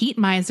Elf, Heat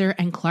Miser,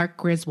 and Clark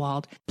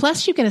Griswold.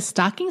 Plus, you get a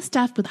stocking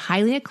stuffed with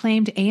highly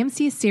acclaimed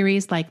AMC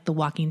series like The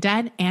Walking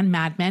Dead and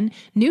Mad Men,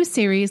 new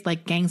series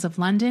like Gangs of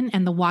London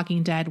and The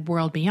Walking Dead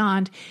World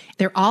Beyond.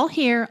 They're all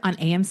here on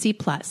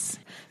AMC+.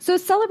 So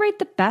celebrate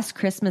the best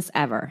Christmas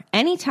ever,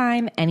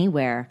 anytime,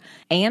 anywhere.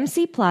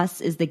 AMC Plus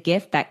is the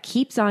gift that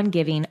keeps on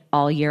giving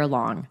all year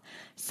long.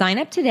 Sign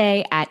up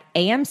today at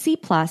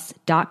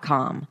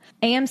amcplus.com.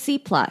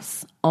 AMC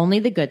Plus, only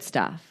the good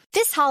stuff.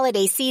 This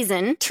holiday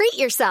season, treat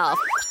yourself.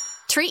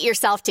 Treat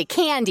yourself to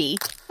candy.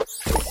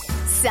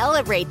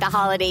 Celebrate the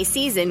holiday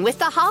season with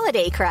the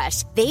Holiday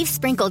Crush. They've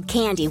sprinkled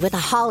candy with a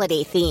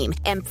holiday theme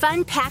and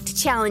fun-packed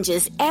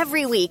challenges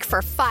every week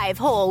for 5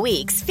 whole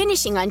weeks,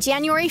 finishing on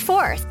January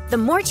 4th. The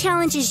more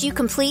challenges you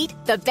complete,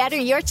 the better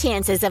your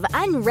chances of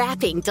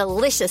unwrapping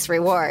delicious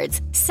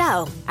rewards.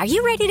 So, are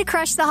you ready to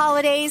crush the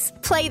holidays?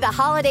 Play the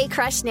Holiday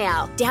Crush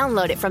now.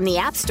 Download it from the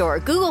App Store,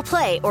 Google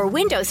Play, or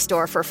Windows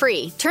Store for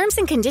free. Terms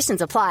and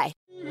conditions apply.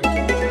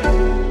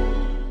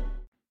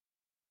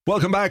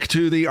 Welcome back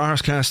to the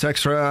Arsecast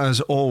Extra.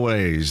 As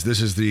always,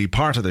 this is the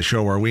part of the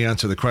show where we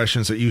answer the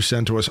questions that you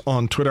send to us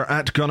on Twitter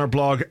at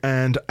GunnerBlog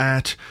and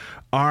at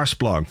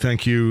Arseblog.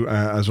 Thank you,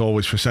 as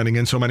always, for sending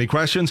in so many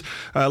questions.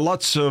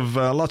 Lots of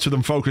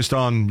them focused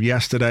on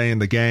yesterday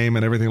and the game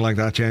and everything like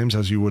that, James,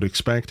 as you would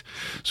expect.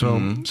 So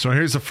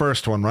here's the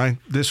first one, right?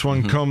 This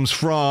one comes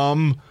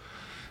from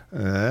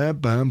this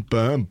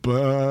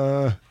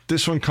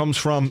one comes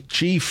from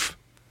Chief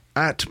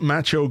at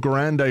Macho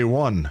Grande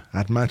 1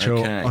 at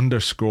Macho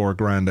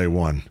 _Grande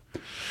 1.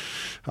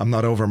 I'm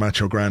not over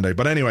Macho Grande,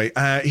 but anyway,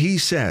 he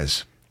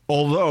says,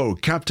 Although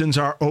captains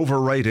are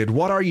overrated,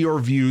 what are your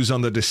views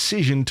on the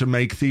decision to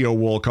make Theo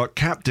Walcott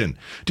captain?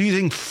 Do you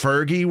think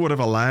Fergie would have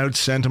allowed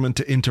sentiment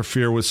to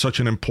interfere with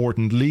such an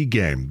important league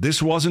game? This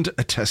wasn't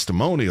a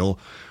testimonial.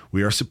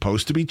 We are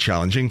supposed to be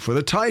challenging for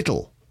the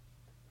title.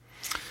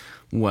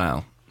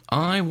 Well,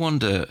 I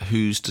wonder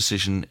whose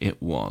decision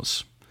it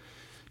was.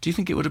 Do you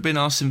think it would have been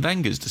Arsene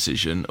Wenger's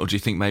decision, or do you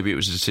think maybe it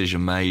was a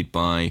decision made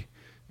by,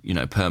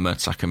 Per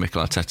Mertesacker,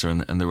 Mikel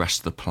Arteta and the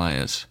rest of the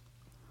players?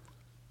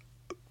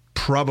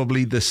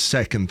 Probably the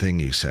second thing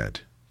you said.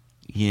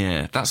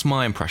 Yeah, that's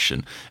my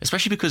impression.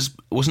 Especially because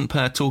wasn't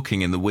Per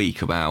talking in the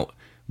week about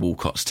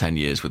Walcott's 10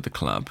 years with the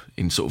club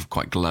in sort of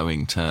quite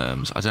glowing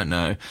terms? I don't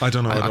know. I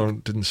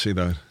didn't see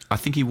that. I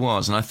think he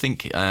was, and I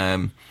think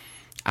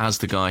as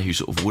the guy who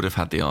sort of would have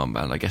had the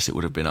armband, I guess it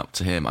would have been up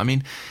to him. I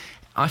mean,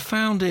 I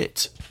found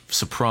it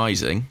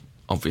surprising,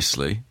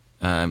 obviously.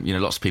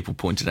 Lots of people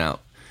pointed out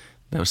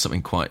there was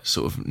something quite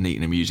sort of neat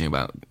and amusing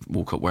about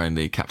Walcott wearing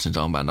the captain's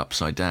armband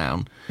upside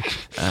down.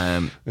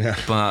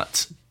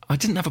 But I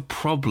didn't have a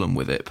problem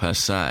with it per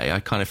se. I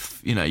kind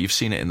of, you've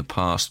seen it in the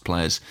past,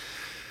 players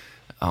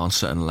on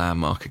certain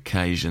landmark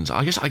occasions.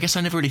 I guess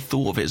I never really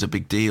thought of it as a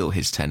big deal,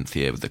 his 10th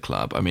year with the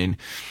club. I mean,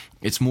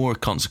 it's more a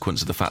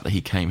consequence of the fact that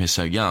he came here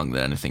so young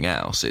than anything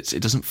else.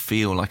 It doesn't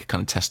feel like a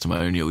kind of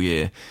testimonial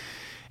year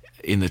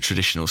in the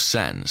traditional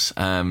sense.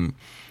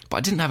 But I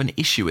didn't have an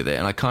issue with it,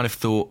 and I kind of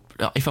thought,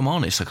 if I'm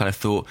honest,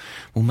 well,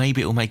 maybe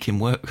it'll make him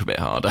work a bit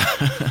harder.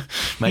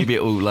 Maybe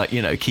it'll,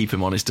 keep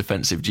him on his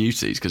defensive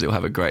duties because he'll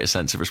have a greater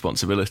sense of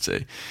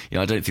responsibility.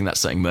 I don't think that's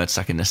something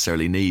Mertesacker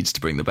necessarily needs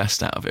to bring the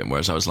best out of him.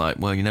 Whereas I was like,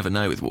 well, you never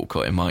know with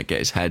Walcott, he might get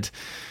his head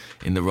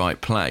in the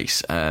right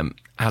place.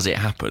 As it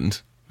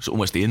happened, it's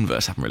almost the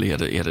inverse happened. Really,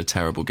 he had a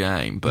terrible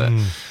game, but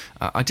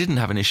I didn't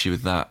have an issue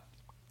with that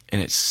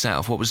in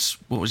itself. What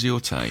was your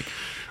take?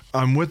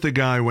 I'm with the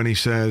guy when he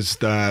says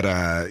that,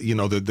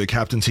 the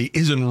captaincy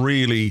isn't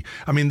really...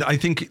 I mean, I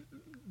think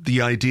the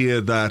idea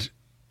that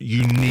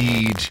you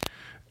need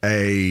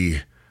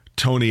a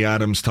Tony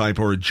Adams type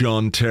or a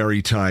John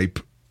Terry type,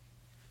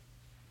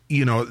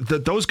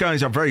 those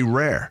guys are very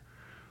rare.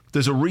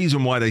 There's a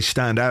reason why they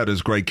stand out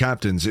as great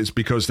captains. It's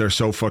because they're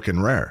so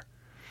fucking rare.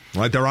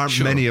 Right, there aren't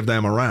many of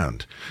them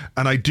around.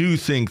 And I do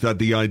think that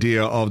the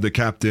idea of the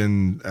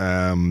captain,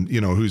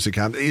 who's the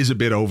captain, is a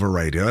bit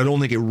overrated. I don't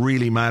think it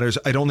really matters.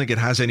 I don't think it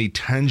has any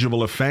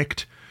tangible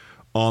effect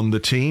on the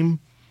team.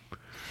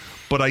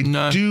 But I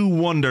do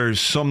wonder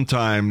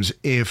sometimes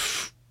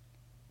if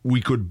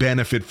we could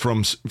benefit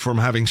from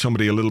having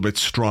somebody a little bit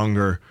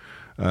stronger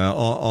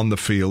on the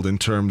field in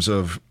terms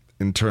of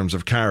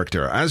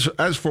character.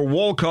 As for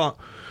Walcott,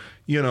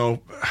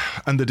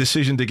 and the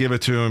decision to give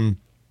it to him,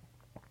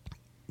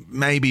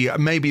 maybe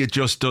it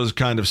just does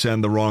kind of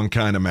send the wrong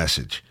kind of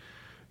message.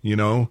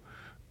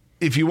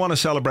 If you want to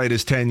celebrate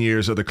his 10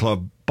 years at the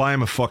club, buy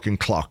him a fucking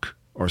clock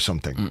or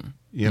something.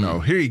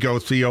 Here you go,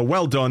 Theo,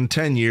 well done,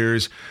 10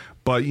 years,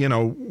 but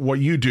what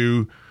you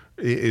do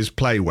is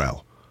play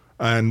well,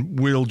 and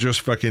we'll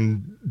just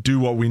fucking do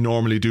what we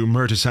normally do.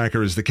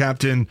 Mertesacker is the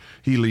captain,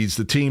 he leads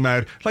the team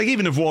out. Like,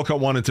 even if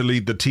Walcott wanted to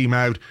lead the team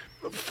out,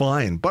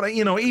 fine, but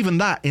even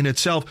that in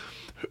itself,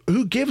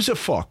 who gives a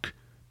fuck?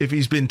 If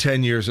he's been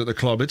 10 years at the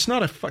club, it's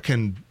not a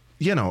fucking,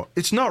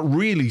 it's not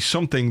really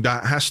something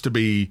that has to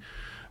be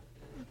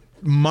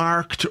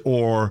marked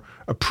or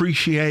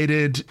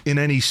appreciated in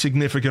any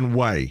significant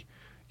way.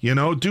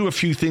 Do a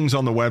few things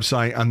on the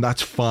website and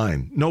that's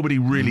fine. Nobody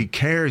really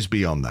cares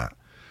beyond that,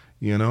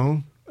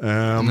 No.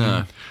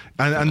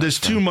 And there's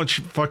too much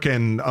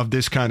fucking of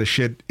this kind of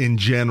shit in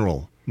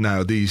general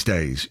now these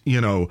days,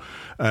 where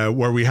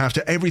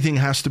everything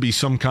has to be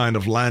some kind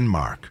of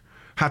landmark.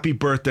 Happy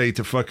birthday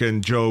to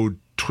fucking Joe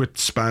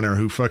Twit-Spanner,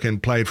 who fucking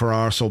played for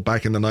Arsenal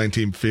back in the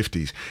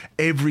 1950s.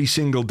 Every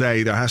single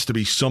day there has to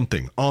be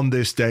something. On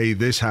this day,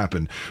 this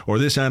happened, or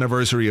this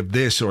anniversary of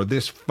this, or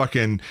this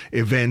fucking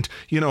event.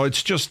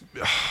 It's just...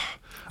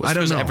 I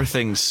don't know.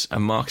 Everything's a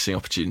marketing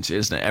opportunity,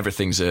 isn't it?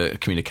 Everything's a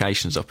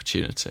communications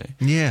opportunity.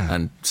 Yeah.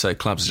 And so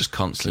clubs are just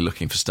constantly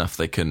looking for stuff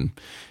they can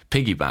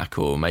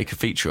piggyback or make a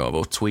feature of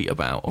or tweet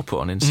about or put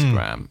on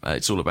Instagram.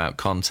 It's all about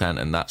content,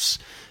 and that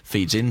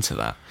feeds into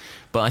that.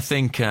 But I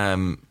think...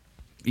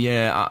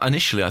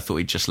 initially I thought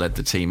he just led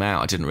the team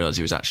out. I didn't realise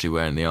he was actually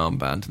wearing the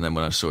armband, and then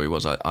when I saw he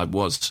was, I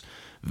was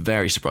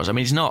very surprised. I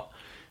mean, he's not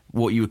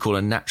what you would call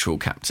a natural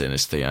captain,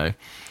 is Theo,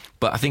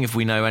 but I think if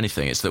we know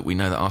anything, it's that we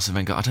know that Arsene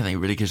Wenger, I don't think he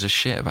really gives a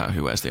shit about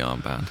who wears the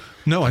armband.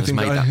 No, I think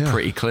made that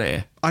pretty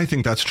clear. I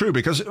think that's true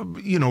because,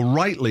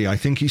 rightly, I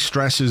think he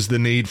stresses the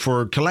need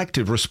for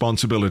collective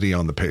responsibility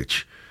on the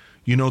pitch.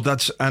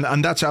 That's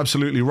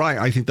absolutely right.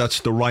 I think that's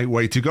the right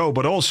way to go.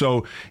 But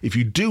also, if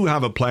you do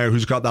have a player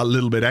who's got that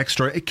little bit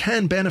extra, it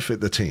can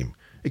benefit the team.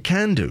 It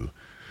can do.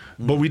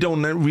 But we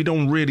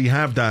don't really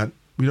have that.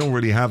 We don't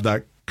really have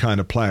that kind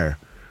of player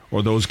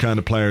or those kind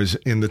of players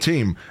in the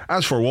team.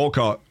 As for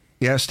Walcott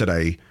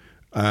yesterday,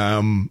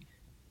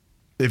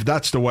 if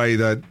that's the way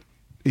that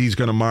he's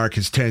going to mark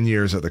his 10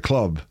 years at the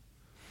club,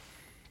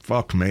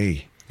 fuck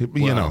me.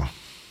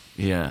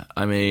 Yeah,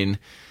 I mean...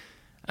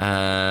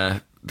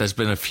 there's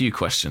been a few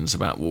questions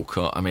about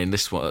Walcott. I mean,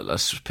 this one,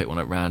 let's just pick one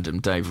at random.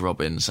 Dave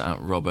Robbins at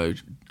Robbo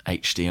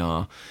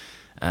HDR.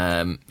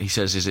 He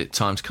says, is it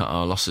time to cut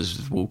our losses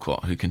with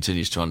Walcott, who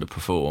continues to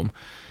underperform?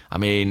 I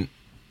mean,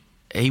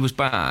 he was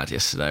bad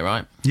yesterday,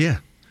 right? Yeah.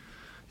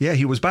 Yeah,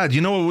 he was bad.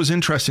 You know what was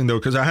interesting, though,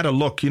 because I had a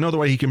look. You know the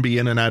way he can be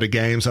in and out of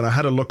games, and I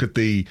had a look at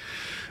the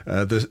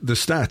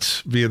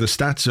stats via the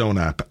Stats Zone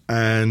app.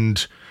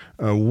 And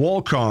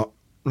Walcott,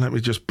 let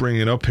me just bring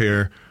it up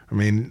here. I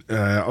mean,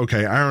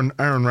 okay,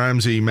 Aaron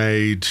Ramsey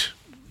made,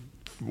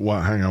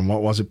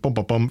 what was it?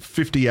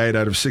 58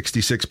 out of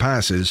 66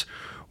 passes.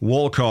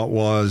 Walcott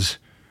was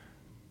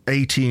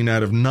 18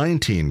 out of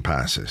 19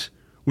 passes,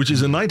 which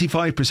is a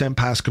 95%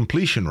 pass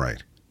completion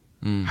rate.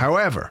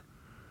 However,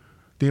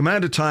 the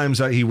amount of times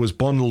that he was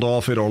bundled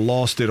off it or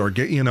lost it or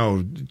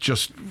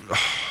just...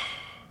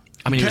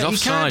 I mean, he was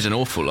offside an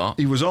awful lot.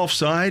 He was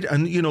offside,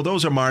 and,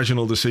 those are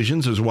marginal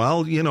decisions as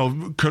well.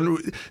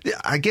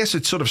 I guess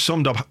it sort of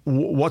summed up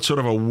what sort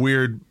of a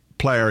weird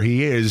player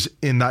he is,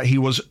 in that he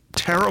was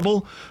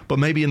terrible, but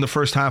maybe in the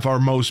first half our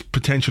most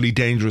potentially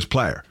dangerous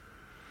player.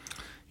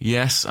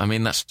 Yes, I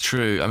mean, that's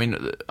true. I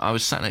mean, I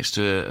was sat next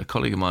to a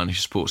colleague of mine who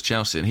supports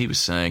Chelsea, and he was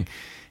saying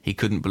he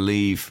couldn't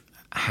believe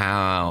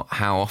how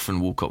often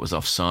Walcott was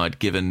offside,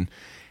 given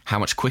how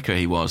much quicker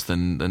he was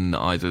than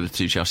either of the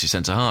two Chelsea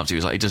centre-halves. He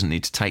was like, he doesn't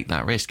need to take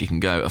that risk. He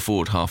can go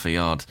forward half a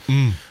yard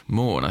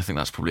more, and I think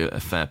that's probably a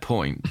fair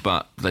point.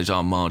 But those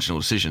are marginal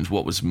decisions.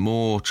 What was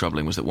more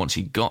troubling was that once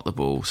he got the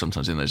ball,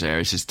 sometimes in those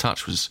areas, his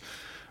touch was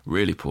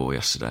really poor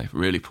yesterday,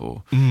 really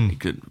poor. He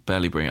could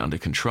barely bring it under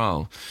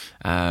control.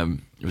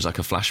 It was like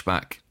a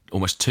flashback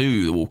almost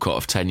to the Walcott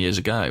of 10 years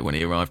ago when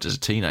he arrived as a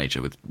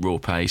teenager with raw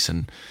pace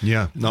and...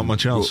 Yeah, not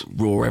much else.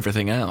 Raw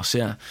everything else,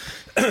 yeah.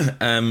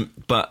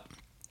 But,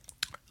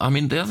 I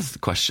mean, the other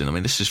question, I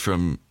mean, this is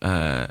from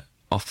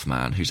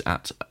Othman, who's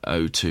at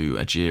O2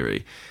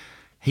 Ajiri.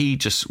 He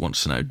just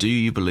wants to know, do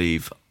you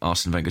believe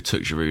Arsene Wenger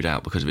took Giroud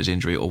out because of his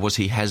injury, or was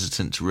he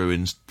hesitant to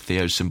ruin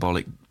Theo's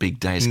symbolic big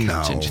day as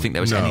captain? Do you think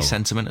there was any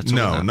sentiment at all?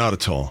 No, not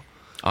at all.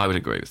 I would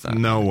agree with that.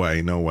 No way.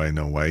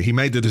 He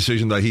made the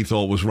decision that he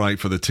thought was right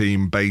for the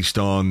team based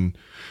on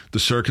the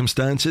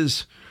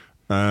circumstances.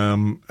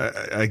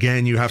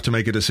 Again, you have to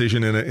make a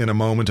decision in a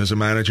moment as a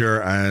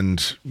manager,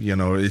 and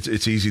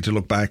it's easy to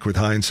look back with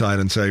hindsight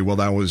and say, well,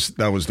 that was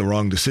the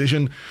wrong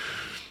decision.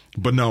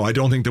 But no, I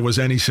don't think there was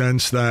any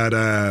sense that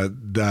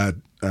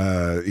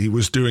he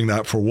was doing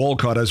that for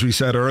Walcott. As we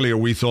said earlier,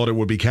 we thought it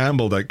would be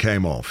Campbell that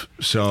came off.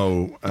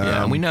 So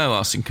yeah, and we know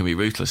Arsene can be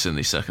ruthless in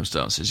these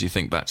circumstances. You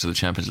think back to the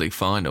Champions League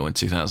final in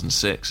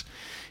 2006,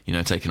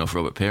 taking off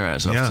Robert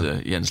Pires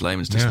after Jens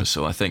Lehmann's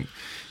dismissal. I think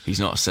he's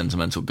not a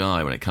sentimental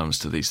guy when it comes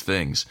to these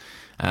things.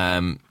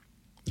 I mean,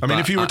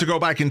 if you were to go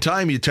back in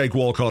time, you'd take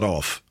Walcott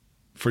off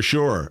for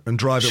sure and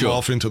drive him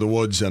off into the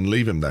woods and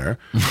leave him there.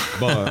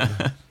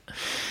 But...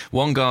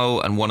 1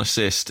 goal and 1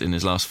 assist in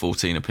his last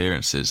 14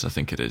 appearances, I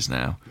think it is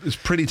now. It's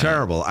pretty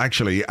terrible,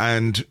 actually.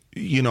 And,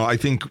 I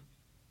think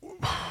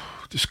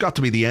there's got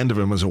to be the end of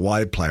him as a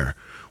wide player.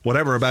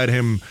 Whatever about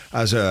him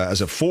as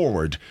a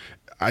forward,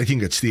 I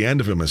think it's the end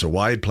of him as a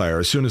wide player.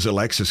 As soon as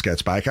Alexis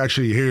gets back.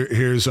 Actually,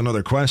 here's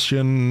another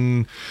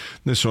question.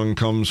 This one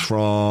comes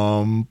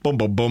from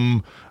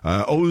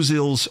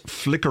Ozil's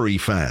Flickery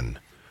fan,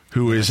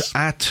 who is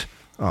at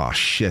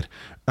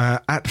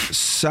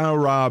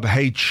Saurabh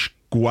H.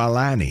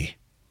 Gualani.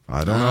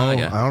 I don't know.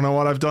 Yeah. I don't know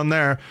what I've done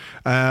there.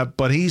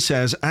 But he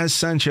says, as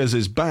Sanchez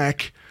is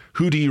back,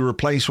 who do you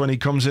replace when he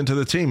comes into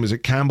the team? Is it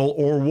Campbell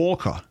or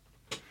Walcott?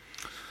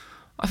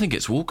 I think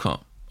it's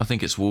Walcott.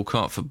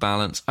 For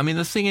balance. I mean,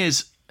 the thing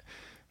is,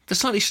 the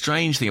slightly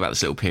strange thing about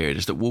this little period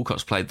is that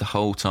Walcott's played the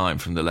whole time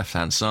from the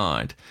left-hand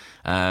side,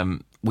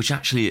 which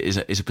actually is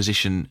a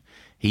position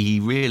he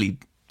really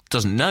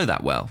doesn't know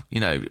that well.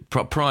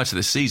 Prior to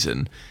this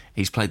season,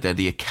 he's played there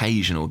the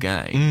occasional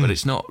game, but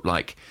it's not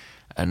like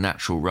a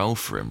natural role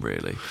for him,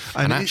 really.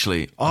 And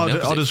actually...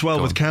 Odd as well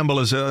with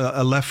Campbell as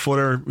a left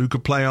footer who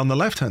could play on the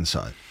left-hand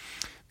side.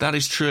 That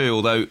is true,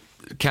 although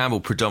Campbell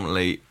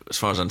predominantly, as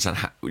far as I understand,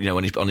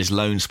 when he's on his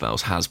loan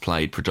spells, has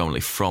played predominantly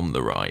from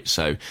the right,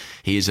 so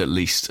he is at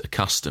least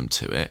accustomed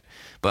to it.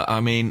 But, I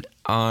mean,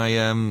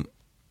 Walcott,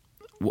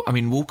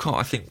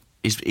 I think,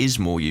 is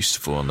more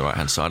useful on the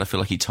right-hand side. I feel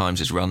like he times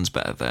his runs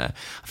better there.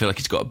 I feel like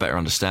he's got a better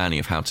understanding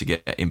of how to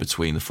get in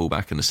between the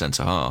fullback and the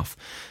centre-half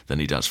than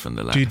he does from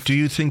the left. Do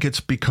you think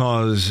it's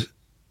because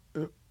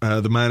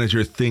the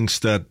manager thinks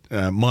that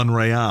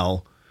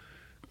Monreal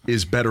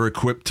is better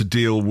equipped to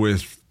deal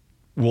with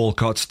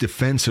Walcott's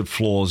defensive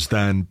flaws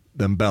than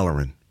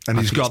Bellerin? And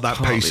he's got that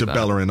pace of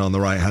Bellerin on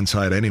the right-hand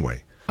side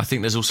anyway. I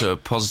think there's also a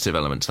positive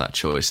element to that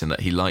choice in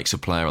that he likes a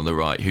player on the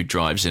right who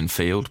drives in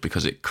field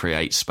because it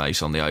creates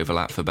space on the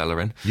overlap for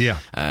Bellerin. Yeah.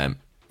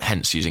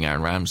 Hence using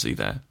Aaron Ramsey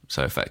there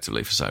so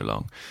effectively for so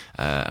long.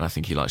 And I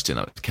think he likes doing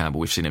that with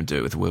Campbell. We've seen him do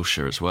it with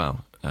Wilshere as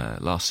well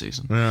last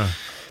season. Yeah.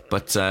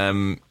 But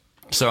so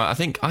I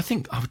think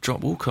I would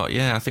drop Walcott.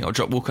 Yeah, I think I would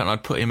drop Walcott and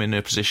I'd put him in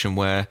a position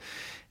where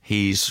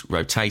he's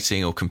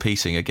rotating or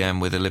competing again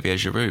with Olivier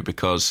Giroud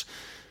because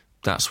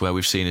that's where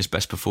we've seen his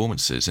best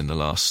performances in the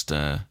last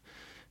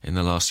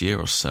year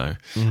or so.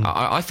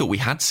 I thought we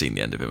had seen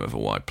the end of him as a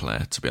wide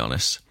player, to be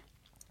honest.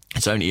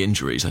 It's only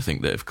injuries, I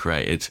think, that have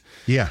created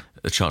the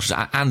chances,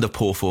 and the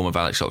poor form of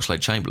Alex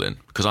Oxlade-Chamberlain,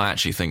 because I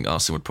actually think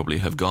Arsenal would probably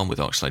have gone with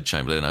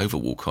Oxlade-Chamberlain over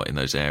Walcott in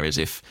those areas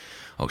if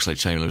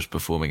Oxlade-Chamberlain was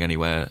performing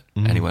anywhere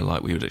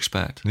like we would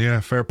expect.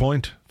 Yeah, fair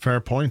point.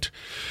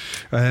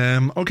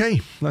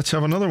 Okay, let's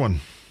have another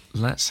one.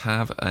 Let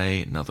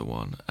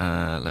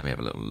me have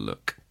a little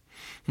look.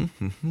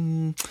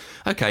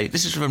 Okay,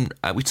 this is from,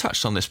 we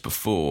touched on this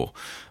before,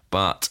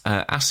 but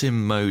Asim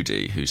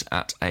Modi, who's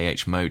at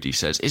AH Modi,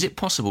 says, is it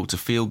possible to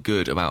feel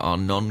good about our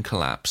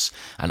non-collapse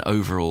and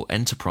overall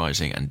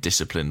enterprising and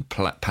disciplined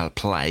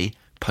play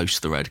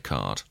post the red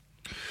card?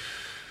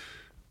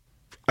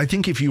 I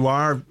think if you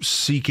are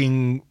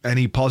seeking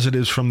any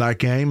positives from that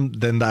game,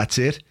 then that's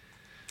it.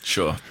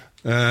 Sure.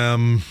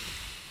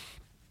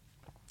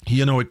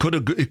 It could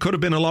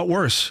have been a lot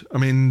worse. I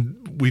mean,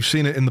 we've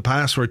seen it in the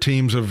past where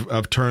teams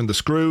have turned the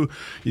screw.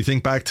 You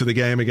think back to the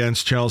game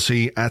against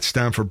Chelsea at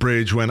Stamford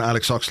Bridge when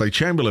Alex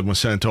Oxlade-Chamberlain was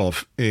sent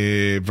off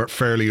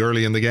fairly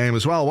early in the game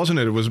as well, wasn't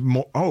it? It was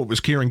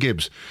Kieran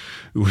Gibbs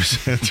who was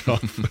sent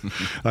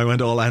off. I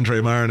went all Andre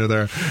Mariner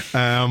there.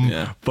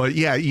 But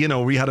yeah,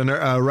 we had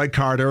a red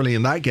card early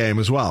in that game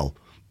as well,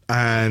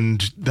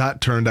 and that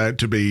turned out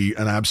to be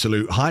an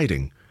absolute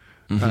hiding.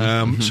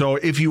 So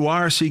if you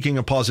are seeking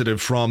a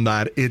positive from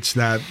that, it's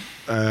that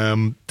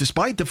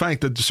despite the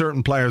fact that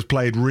certain players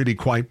played really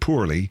quite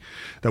poorly,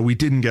 that we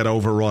didn't get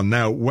overrun.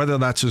 Now, whether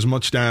that's as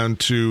much down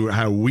to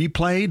how we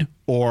played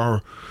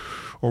or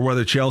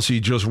whether Chelsea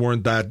just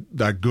weren't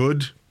that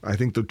good, I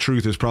think the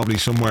truth is probably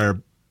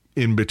somewhere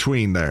in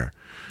between there.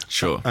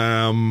 Sure.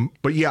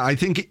 But yeah, I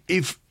think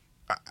if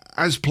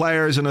as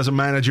players and as a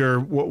manager,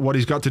 what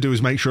he's got to do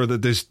is make sure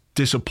that this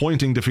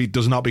disappointing defeat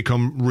does not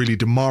become really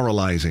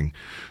demoralising.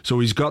 So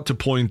he's got to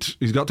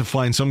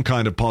find some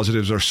kind of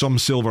positives or some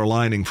silver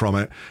lining from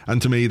it.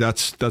 And to me,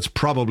 that's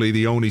probably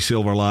the only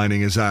silver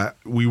lining, is that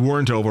we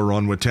weren't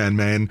overrun with 10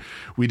 men.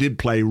 We did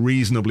play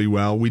reasonably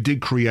well. We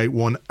did create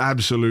one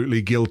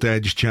absolutely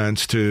gilt-edged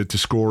chance to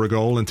score a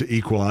goal and to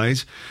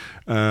equalise.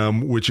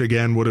 Which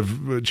again would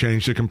have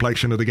changed the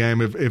complexion of the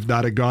game if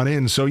that had gone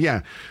in. So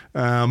yeah,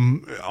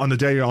 on the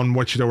day on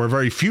which there were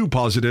very few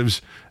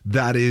positives,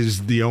 that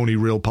is the only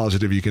real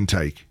positive you can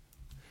take.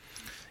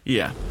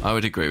 Yeah, I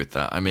would agree with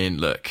that. I mean,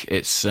 look,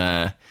 it's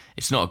not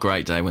a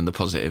great day when the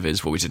positive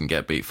is, well, we didn't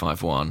get beat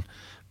 5-1.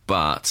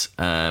 But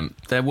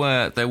there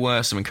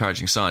were some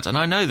encouraging signs, and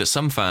I know that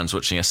some fans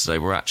watching yesterday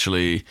were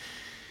actually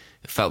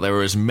felt there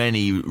were as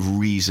many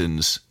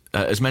reasons.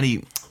 As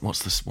many,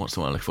 what's the one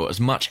I'm looking for? As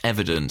much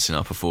evidence in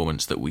our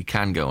performance that we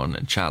can go on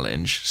and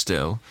challenge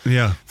still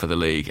for the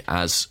league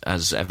as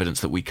evidence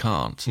that we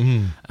can't.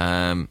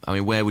 I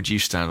mean, where would you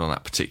stand on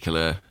that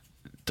particular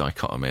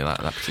dichotomy, that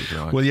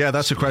particular Well, yeah,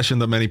 that's a question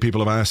that many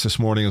people have asked this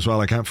morning as well.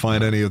 I can't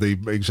find any of the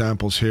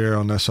examples here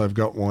unless I've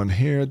got one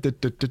here.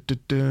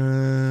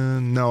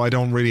 No, I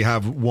don't really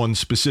have one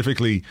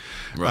specifically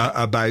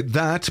about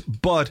that.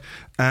 But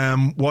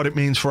what it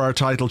means for our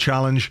title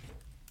challenge...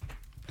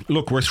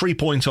 Look, we're 3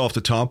 points off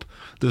the top.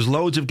 There's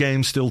loads of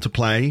games still to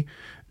play.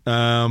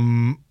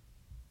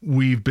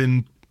 We've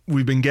been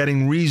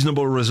getting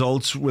reasonable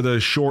results with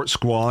a short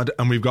squad,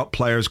 and we've got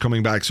players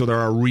coming back. So there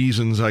are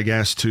reasons, I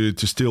guess, to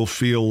still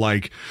feel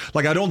like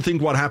I don't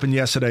think what happened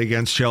yesterday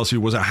against Chelsea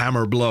was a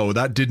hammer blow.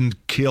 That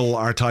didn't kill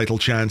our title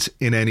chance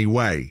in any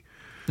way.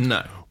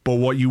 No. But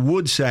what you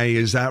would say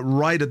is that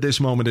right at this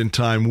moment in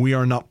time, we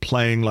are not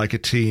playing like a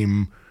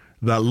team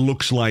that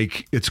looks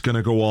like it's going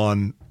to go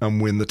on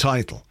and win the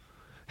title.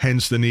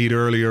 Hence the need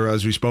earlier,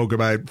 as we spoke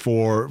about,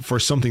 for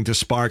something to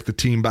spark the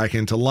team back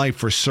into life,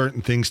 for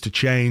certain things to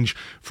change,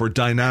 for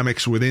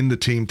dynamics within the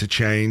team to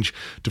change,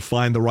 to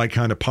find the right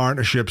kind of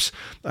partnerships.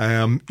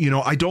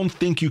 I don't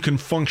think you can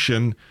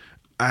function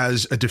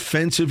as a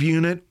defensive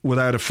unit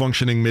without a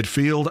functioning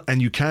midfield,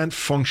 and you can't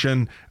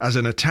function as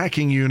an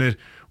attacking unit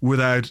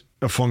without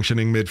a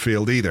functioning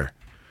midfield either.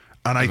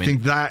 And I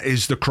think that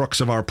is the crux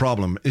of our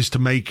problem, is to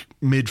make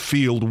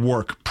midfield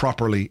work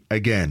properly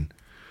again.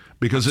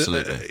 Because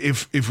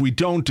if we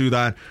don't do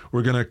that,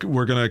 we're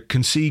gonna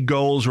concede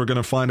goals. We're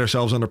gonna find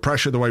ourselves under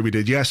pressure the way we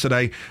did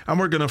yesterday, and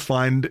we're gonna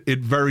find it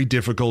very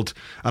difficult.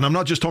 And I'm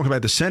not just talking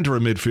about the centre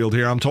of midfield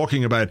here. I'm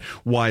talking about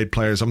wide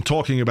players. I'm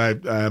talking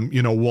about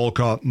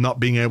Walcott not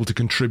being able to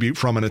contribute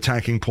from an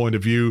attacking point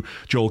of view.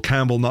 Joel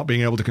Campbell not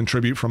being able to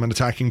contribute from an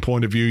attacking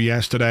point of view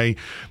yesterday.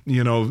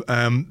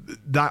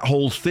 That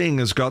whole thing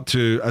has got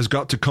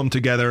to come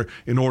together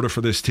in order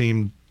for this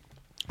team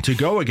to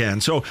go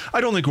again. So I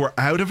don't think we're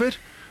out of it.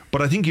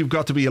 But I think you've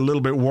got to be a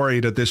little bit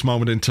worried at this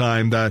moment in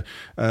time that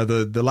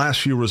the last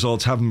few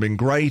results haven't been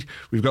great.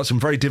 We've got some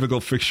very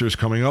difficult fixtures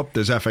coming up.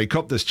 There's FA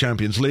Cup, there's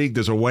Champions League,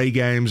 there's away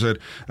games at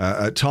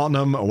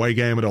Tottenham, away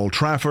game at Old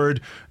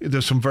Trafford.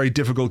 There's some very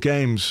difficult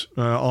games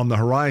on the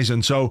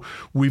horizon. So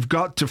we've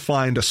got to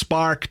find a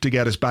spark to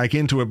get us back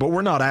into it, but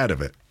we're not out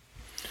of it.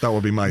 That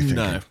would be my thinking.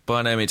 No,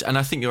 by no means. And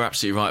I think you're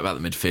absolutely right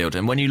about the midfield.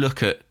 And when you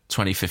look at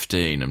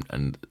 2015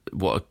 and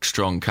what a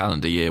strong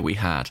calendar year we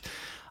had,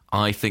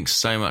 I think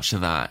so much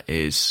of that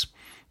is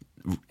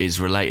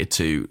related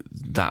to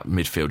that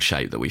midfield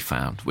shape that we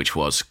found, which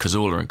was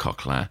Cazorla and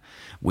Coquelin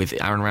with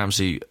Aaron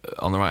Ramsey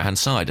on the right-hand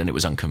side, and it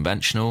was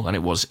unconventional and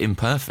it was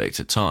imperfect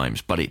at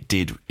times, but it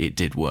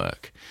did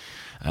work.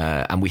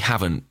 And we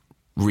haven't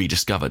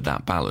rediscovered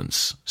that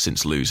balance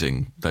since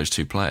losing those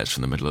two players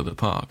from the middle of the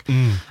park.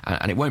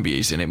 And it won't be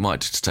easy, and it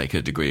might just take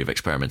a degree of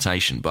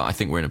experimentation, but I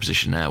think we're in a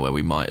position now where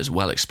we might as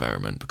well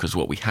experiment, because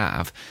what we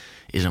have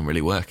isn't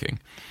really working.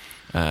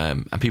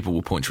 And people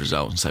will point to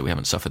results and say we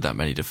haven't suffered that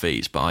many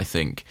defeats, but I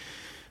think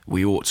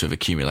we ought to have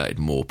accumulated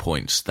more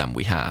points than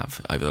we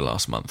have over the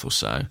last month or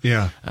so.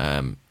 Yeah.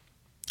 And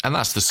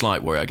that's the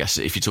slight worry, I guess.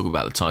 If you talk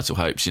about the title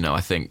hopes,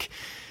 I think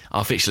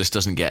our fixture list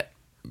doesn't get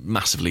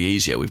massively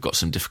easier. We've got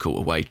some difficult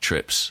away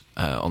trips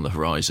on the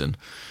horizon,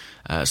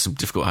 some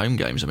difficult home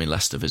games. I mean,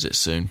 Leicester visits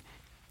soon.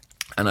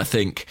 And I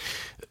think,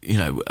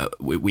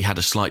 we had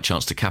a slight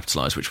chance to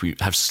capitalise, which we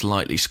have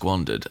slightly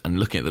squandered. And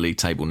looking at the league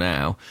table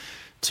now,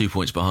 2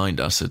 points behind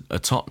us are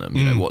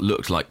Tottenham. What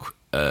looked like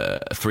a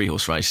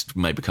 3-horse race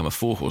may become a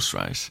 4-horse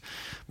race.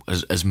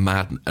 As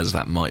mad as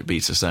that might be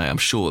to say, I'm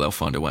sure they'll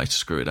find a way to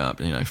screw it up.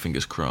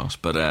 Fingers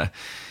crossed. But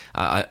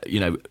I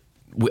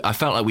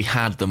felt like we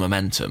had the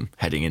momentum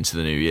heading into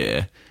the new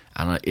year,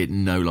 and it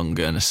no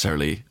longer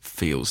necessarily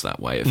feels that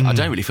way. I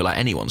don't really feel like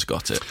anyone's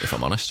got it, if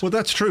I'm honest. Well,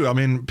 that's true. I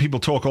mean, people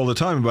talk all the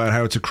time about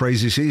how it's a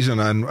crazy season,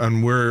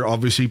 and we're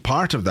obviously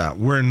part of that.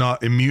 We're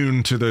not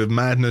immune to the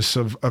madness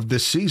of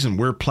this season.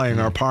 We're playing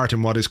our part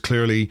in what is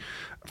clearly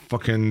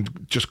fucking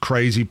just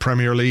crazy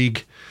Premier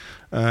League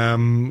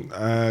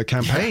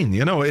campaign.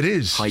 It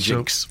is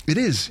hijinks. So it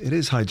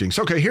is hijinks.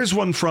 Okay, here's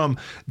one from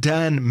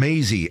Dan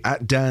Maisie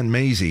at Dan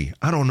Maisie.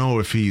 I don't know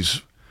if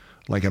he's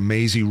like a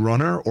mazy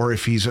runner or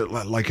if he's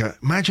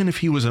imagine if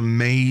he was a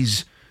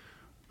maze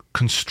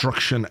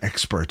construction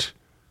expert.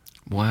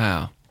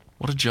 Wow,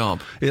 what a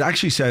job. It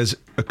actually says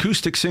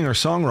acoustic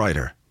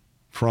singer-songwriter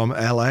from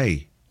LA.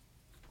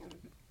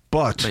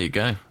 But there you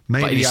go.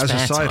 Maybe as a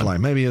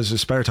sideline, maybe as a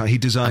spare time, he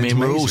designs.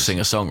 We're all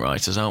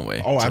singer-songwriters, aren't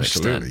we? Oh,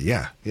 absolutely,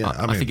 yeah.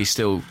 I think he's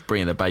still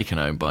bringing the bacon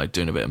home by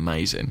doing a bit of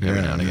mazing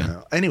every now and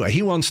again. Anyway,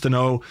 he wants to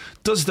know: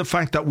 does the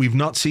fact that we've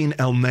not seen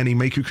El Neni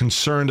make you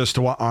concerned as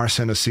to what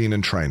Arsene has seen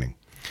in training?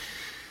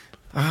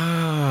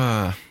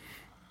 Well,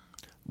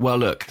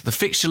 look, the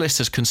fixture list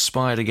has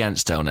conspired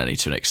against El Neni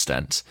to an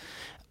extent.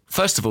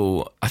 First of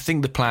all, I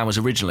think the plan was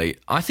originally,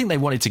 I think they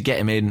wanted to get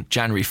him in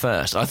January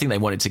 1st. I think they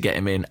wanted to get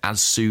him in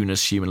as soon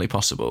as humanly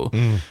possible.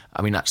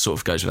 I mean, that sort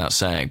of goes without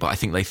saying, but I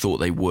think they thought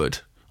they would.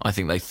 I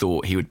think they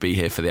thought he would be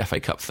here for the FA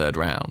Cup third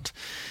round.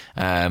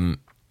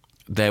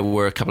 There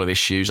were a couple of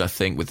issues, I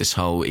think, with this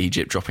whole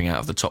Egypt dropping out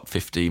of the top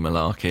 50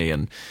 malarkey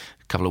and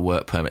a couple of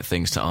work permit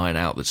things to iron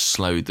out that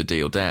slowed the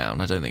deal down.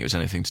 I don't think it was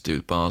anything to do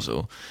with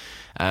Basel.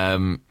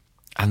 And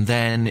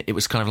then it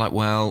was kind of like,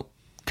 well,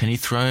 can you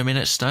throw him in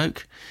at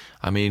Stoke?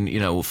 I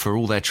mean, for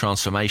all their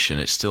transformation,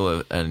 it's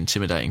still an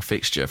intimidating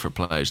fixture for a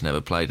player who's never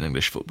played in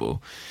English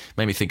football.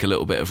 Made me think a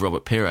little bit of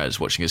Robert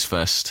Pires watching his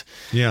first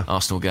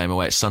Arsenal game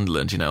away at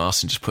Sunderland.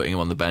 Arsenal just putting him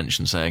on the bench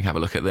and saying, have a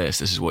look at this.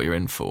 This is what you're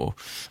in for.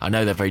 I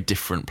know they're very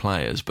different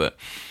players,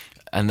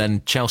 and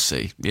then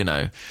Chelsea,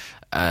 an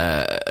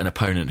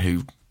opponent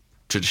who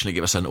traditionally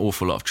give us an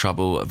awful lot of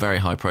trouble, a very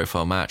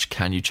high-profile match.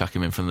 Can you chuck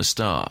him in from the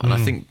start? And I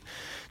think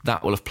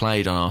that will have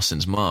played on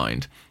Arsene's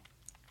mind.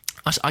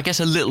 I guess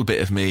a little bit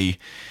of me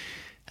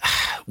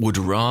would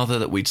rather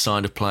that we'd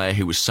signed a player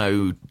who was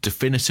so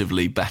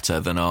definitively better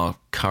than our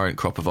current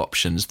crop of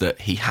options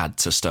that he had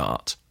to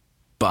start.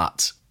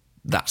 But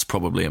that's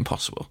probably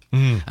impossible.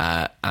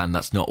 And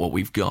that's not what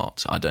we've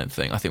got, I don't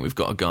think. I think we've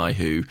got a guy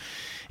who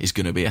is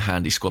going to be a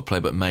handy squad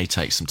player but may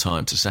take some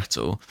time to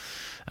settle.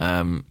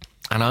 And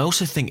I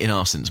also think in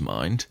Arsene's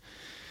mind,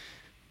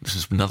 this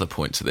is another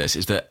point to this,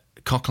 is that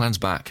Coquelin's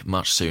back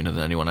much sooner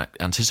than anyone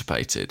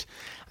anticipated.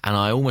 And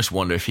I almost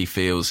wonder if he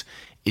feels,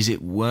 is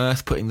it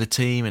worth putting the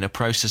team in a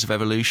process of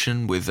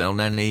evolution with El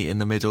Neni in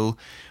the middle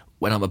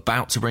when I'm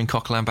about to bring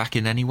Coquelin back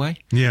in anyway?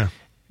 Yeah.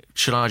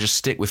 Should I just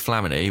stick with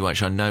Flamini,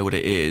 which I know what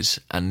it is,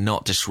 and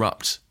not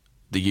disrupt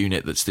the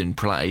unit that's in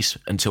place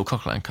until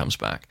Coquelin comes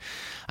back?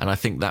 And I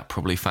think that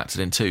probably factored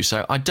in too.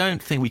 So I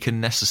don't think we can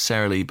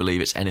necessarily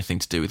believe it's anything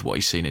to do with what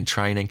he's seen in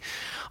training.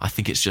 I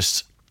think it's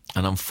just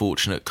an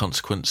unfortunate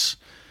consequence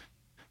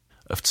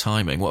of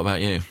timing. What about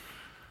you?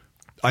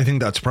 I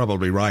think that's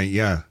probably right,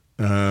 yeah.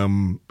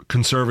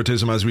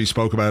 Conservatism, as we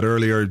spoke about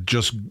earlier,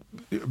 just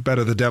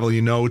better the devil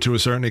you know to a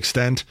certain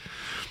extent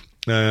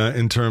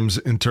in terms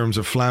of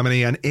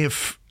Flamini. And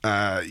if,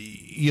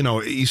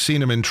 he's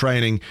seen him in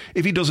training,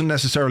 if he doesn't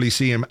necessarily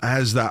see him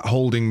as that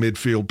holding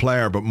midfield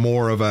player, but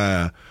more of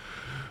a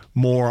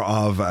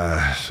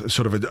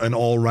sort of an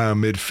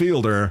all-round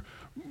midfielder,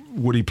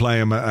 would he play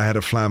him ahead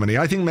of Flamini?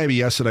 I think maybe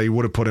yesterday he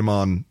would have put him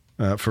on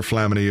for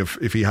Flamini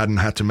if he hadn't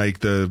had to make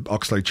the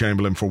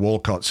Oxlade-Chamberlain for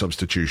Walcott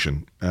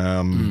substitution.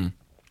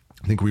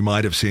 I think we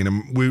might have seen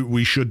him.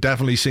 We should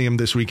definitely see him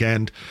this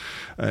weekend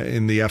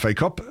in the FA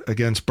Cup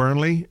against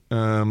Burnley.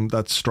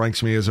 That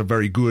strikes me as a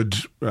very good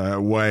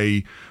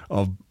way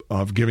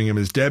of giving him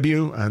his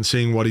debut and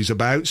seeing what he's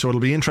about. So it'll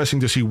be interesting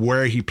to see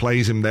where he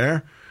plays him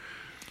there.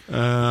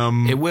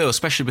 It will,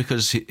 especially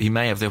because he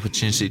may have the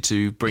opportunity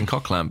to bring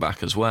Coquelin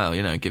back as well,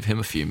 give him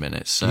a few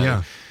minutes. So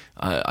yeah.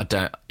 I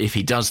don't. If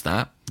he does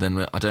that,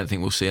 then I don't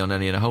think we'll see on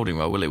any in a holding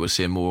role, will it? We'll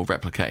see him more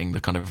replicating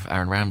the kind of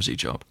Aaron Ramsey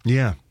job.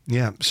 Yeah.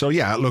 So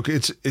look,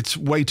 it's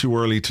way too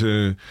early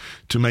to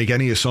make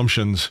any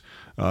assumptions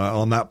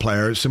on that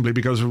player simply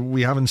because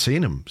we haven't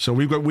seen him. So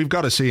we've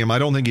got to see him. I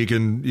don't think you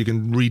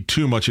can read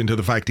too much into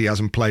the fact he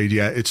hasn't played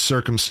yet. It's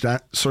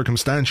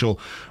circumstantial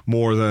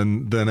more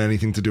than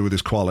anything to do with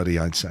his quality,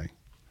 I'd say.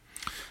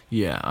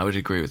 Yeah, I would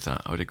agree with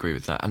that.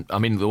 And I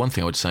mean, the one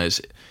thing I would say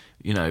is,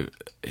 I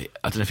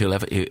don't know if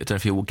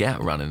he will get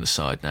a run in the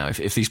side now.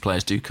 If these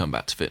players do come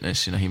back to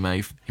fitness, he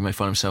may find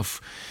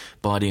himself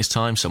biding his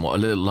time somewhat, a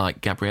little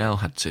like Gabriel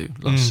had to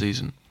last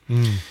season.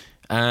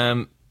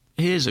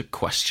 Here's a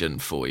question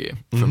for you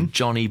from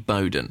Johnny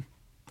Bowden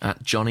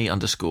at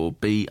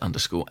Johnny_B_AFC.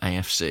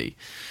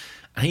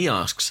 And he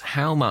asks,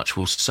 how much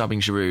will subbing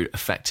Giroud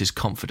affect his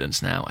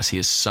confidence now, as he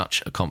is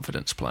such a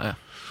confidence player?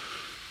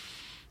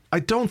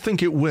 I don't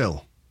think it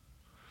will.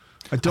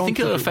 I think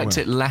it'll affect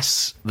it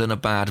less than a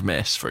bad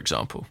miss, for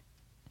example.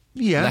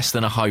 Yeah. Less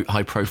than a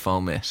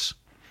high-profile miss.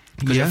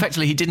 Because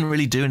effectively he didn't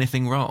really do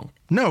anything wrong.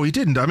 No, he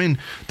didn't. I mean,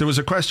 there was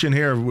a question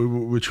here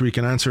which we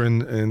can answer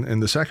in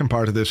the second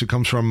part of this. It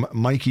comes from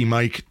Mikey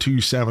Mike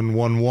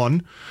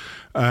 2711,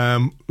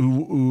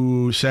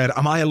 who said,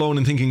 "Am I alone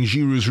in thinking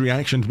Giroud's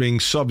reaction to being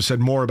subbed said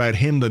more about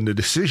him than the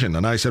decision?"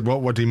 And I said, "Well,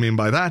 what do you mean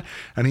by that?"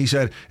 And he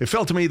said, "It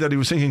felt to me that he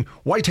was thinking,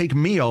 why take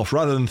me off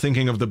rather than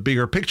thinking of the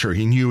bigger picture?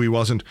 He knew he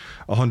wasn't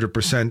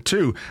 100%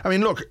 too." I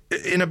mean, look,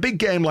 in a big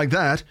game like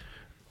that,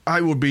 I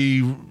would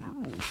be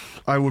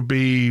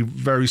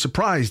very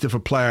surprised if a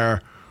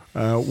player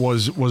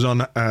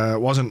wasn't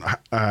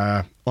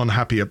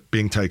unhappy at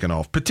being taken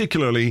off,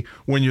 particularly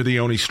when you're the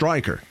only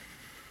striker.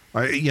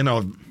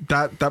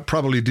 That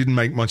probably didn't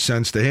make much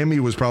sense to him. He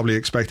was probably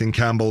expecting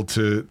Campbell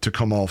to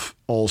come off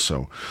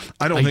also.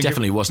 He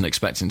definitely wasn't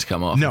expecting to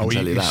come off. No,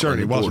 he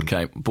certainly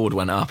wasn't. Board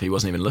went up, he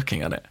wasn't even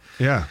looking at it.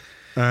 Yeah.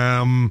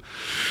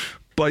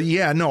 But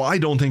yeah, no, I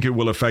don't think it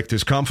will affect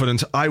his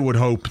confidence. I would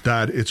hope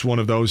that it's one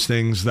of those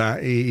things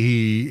that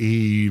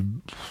he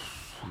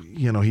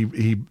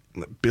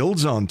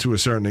builds on to a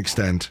certain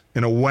extent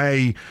in a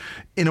way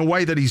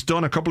that he's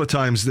done a couple of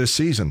times this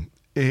season,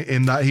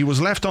 in that he was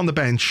left on the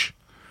bench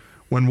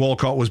when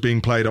Walcott was being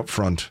played up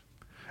front,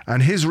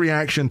 and his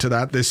reaction to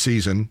that this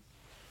season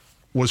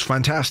was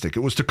fantastic.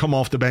 It was to come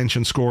off the bench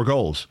and score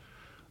goals.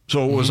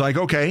 So it was like,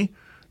 okay,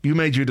 you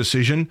made your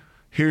decision,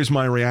 here's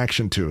my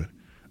reaction to it.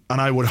 And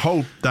I would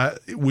hope that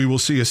we will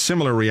see a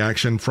similar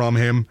reaction from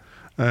him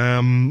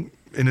in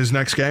his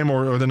next game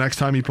or the next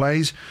time he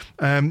plays,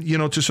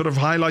 to sort of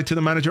highlight to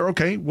the manager,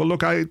 okay, well, look,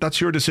 that's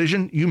your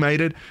decision. You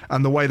made it.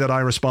 And the way that I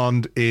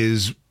respond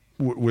is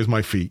with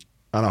my feet.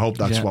 And I hope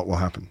that's what will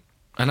happen.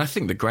 And I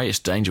think the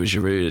greatest danger with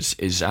Giroud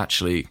is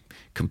actually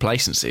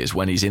complacency, is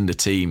when he's in the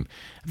team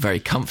very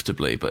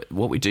comfortably. But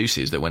what we do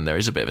see is that when there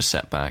is a bit of a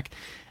setback,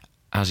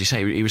 as you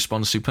say, he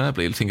responds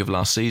superbly. Think of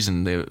last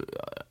season, the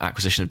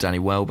acquisition of Danny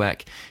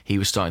Welbeck. He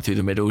was starting through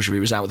the middle.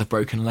 Giroud was out with a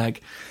broken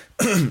leg.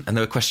 And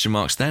there were question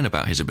marks then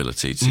about his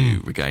ability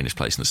to regain his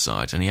place in the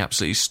side. And he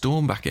absolutely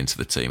stormed back into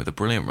the team with a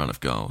brilliant run of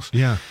goals.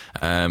 Yeah.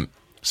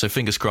 So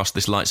fingers crossed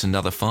this lights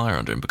another fire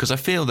under him. Because I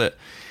feel that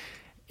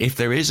if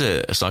there is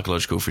a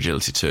psychological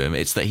fragility to him,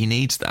 it's that he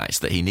needs that. It's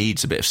that he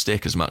needs a bit of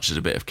stick as much as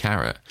a bit of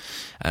carrot.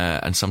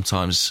 And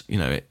sometimes,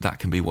 that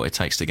can be what it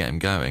takes to get him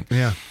going.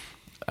 Yeah.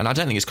 And I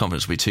don't think his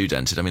confidence will be too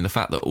dented. I mean, the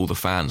fact that all the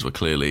fans were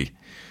clearly,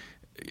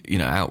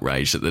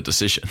 outraged at the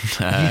decision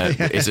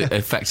is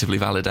effectively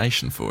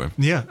validation for him.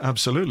 Yeah,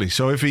 absolutely.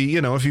 So if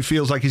he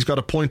feels like he's got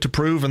a point to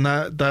prove and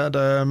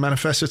that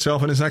manifests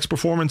itself in his next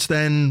performance,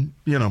 then,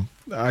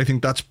 I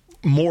think that's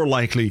more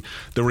likely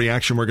the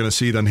reaction we're going to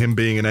see than him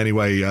being in any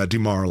way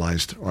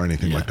demoralised or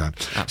anything like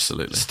that.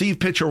 Absolutely. Steve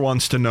Pitcher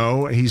wants to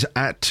know, he's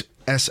at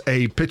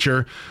SA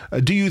Pitcher,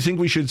 do you think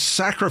we should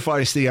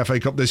sacrifice the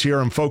FA Cup this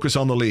year and focus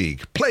on the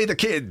league? Play the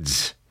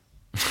kids.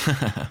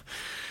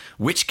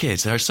 Which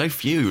kids? There are so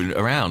few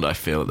around, I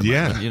feel, at the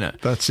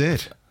moment. That's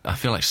it. I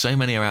feel like so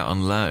many are out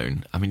on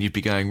loan. I mean, you'd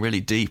be going really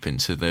deep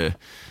into the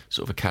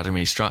sort of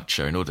academy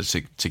structure in order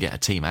to get a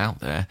team out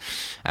there.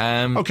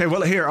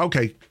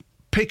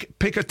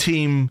 Pick a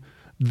team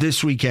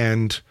this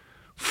weekend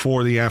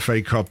for the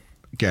FA Cup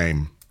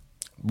game.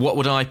 What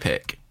would I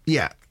pick?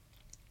 Yeah.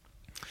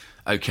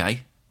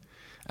 Okay.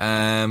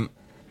 I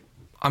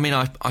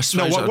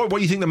suppose... No, what do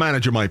you think the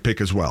manager might pick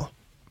as well?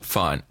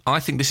 Fine. I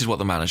think this is what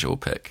the manager will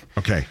pick.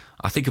 Okay.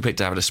 I think he'll pick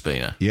David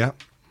Ospina. Yeah.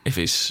 If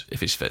he's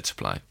fit to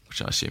play,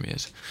 which I assume he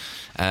is.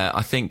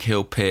 I think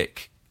he'll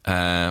pick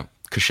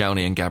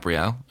Koscielny and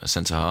Gabriel at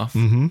centre-half.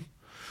 Mm-hmm.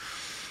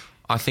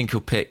 I think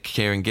he'll pick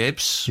Kieran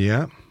Gibbs.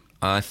 Yeah.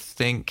 I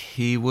think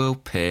he will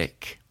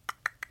pick...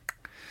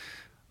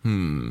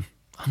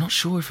 I'm not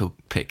sure if he'll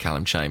pick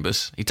Callum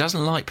Chambers. He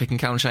doesn't like picking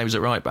Callum Chambers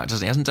at right back,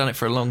 does he? He hasn't done it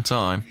for a long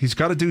time. He's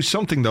got to do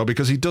something, though,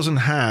 because he doesn't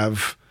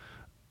have...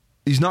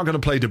 He's not going to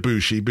play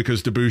Debussy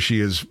because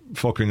Debussy is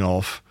fucking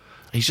off.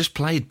 He's just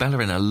played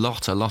Bellerin a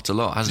lot,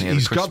 hasn't he?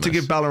 He's got to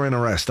give Bellerin a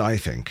rest, I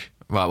think.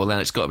 Right, well then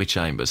it's got to be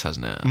Chambers,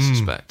 hasn't it? I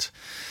suspect.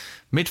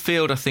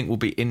 Midfield, I think, will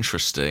be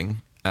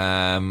interesting.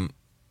 I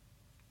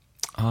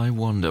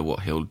wonder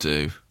what he'll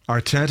do.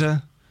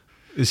 Arteta,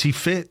 is he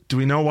fit? Do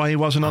we know why he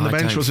wasn't on the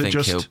bench? Was it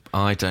just...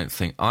 I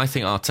think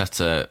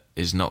Arteta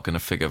is not going to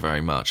figure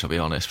very much, I'll be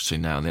honest,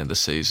 between now and the end of the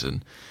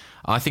season.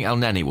 I think El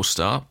Neni will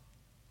start.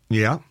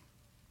 Yeah.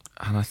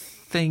 And I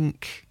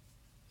think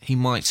he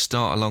might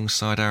start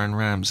alongside Aaron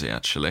Ramsey,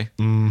 actually.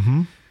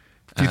 Mm-hmm.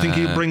 Do you think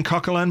he'll bring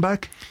Coquelin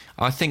back?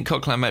 I think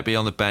Coquelin might be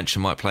on the bench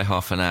and might play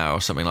half an hour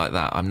or something like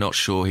that. I'm not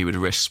sure he would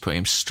risk putting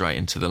him straight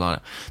into the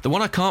lineup. The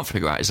one I can't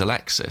figure out is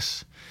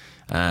Alexis.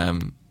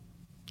 Do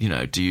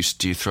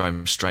you throw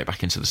him straight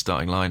back into the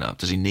starting lineup?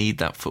 Does he need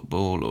that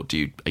football, or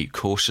are you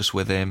cautious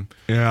with him?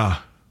 Yeah.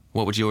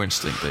 What would your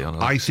instinct be on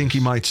Alexis? I think he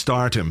might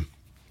start him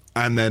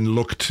and then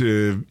look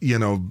to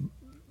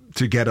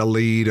get a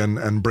lead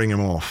and bring him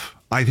off.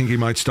 I think he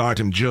might start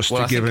him just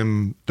to give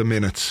him the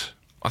minutes.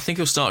 I think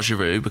he'll start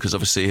Giroud because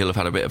obviously he'll have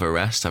had a bit of a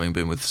rest having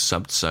been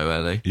subbed so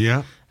early.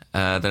 Yeah.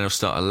 Then he'll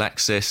start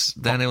Alexis.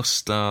 Then he'll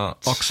start...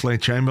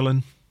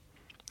 Oxlade-Chamberlain.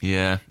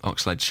 Yeah,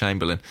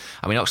 Oxlade-Chamberlain.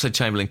 I mean,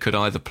 Oxlade-Chamberlain could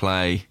either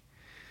play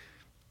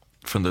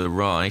from the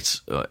right,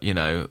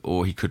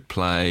 or he could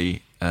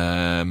play...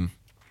 it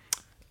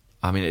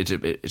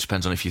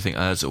depends on if you think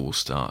Ozil will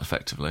start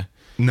effectively.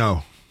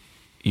 No.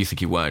 You think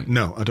he won't?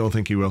 No, I don't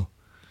think he will.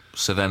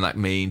 So then that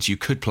means you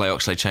could play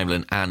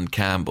Oxlade-Chamberlain and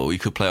Campbell. You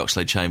could play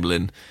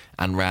Oxlade-Chamberlain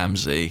and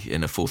Ramsey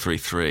in a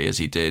 4-3-3 as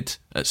he did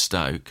at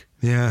Stoke.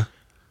 Yeah.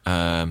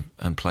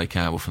 And play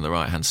Campbell from the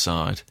right-hand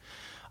side.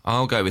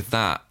 I'll go with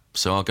that.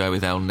 So I'll go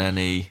with El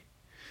Neni,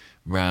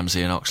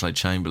 Ramsey and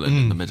Oxlade-Chamberlain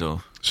in the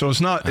middle. So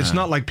it's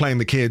not like playing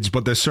the kids,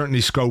 but there's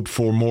certainly scope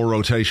for more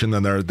rotation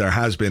than there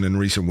has been in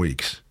recent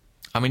weeks.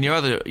 I mean,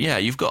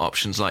 you've got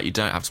options like you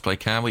don't have to play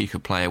Campbell. You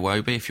could play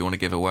Iwobi if you want to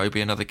give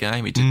Iwobi another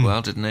game. He did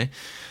well, didn't he?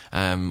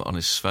 On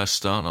his first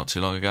start not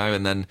too long ago.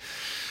 And then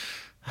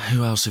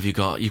who else have you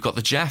got? You've got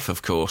the Jeff,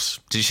 of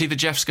course. Did you see the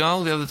Jeff's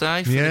goal the other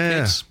day for the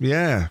kids?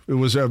 Yeah. It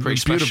was a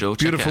beautiful skill.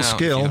 If you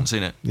haven't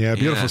seen it. Yeah,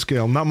 beautiful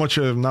skill. Not much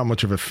of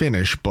a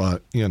finish,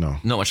 but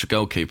not much of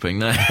goalkeeping.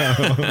 No,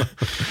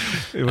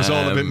 it was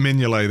all a bit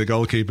Mignolet, the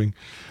goalkeeping.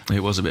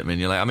 It was a bit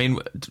Mignolet. I mean,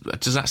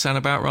 does that sound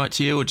about right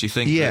to you, or do you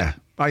think? Yeah,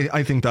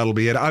 I think that'll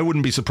be it. I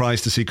wouldn't be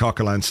surprised to see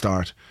Coquelin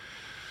start.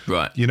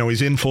 Right.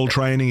 He's in full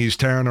training. He's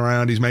tearing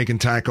around. He's making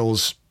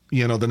tackles.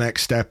 The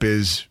next step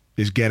is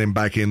get him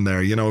back in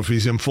there. If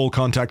he's in full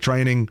contact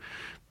training,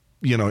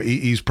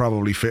 he's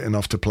probably fit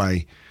enough to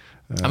play.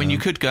 I mean, you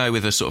could go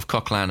with a sort of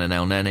Coquelin and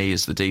El Neni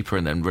as the deeper,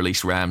 and then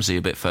release Ramsey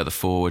a bit further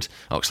forward,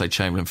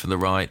 Oxlade-Chamberlain from the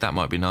right. That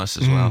might be nice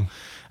as well.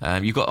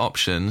 You've got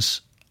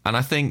options, and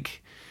I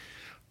think,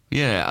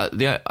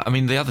 the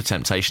other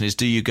temptation is,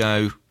 do you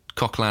go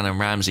Coquelin and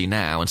Ramsey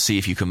now and see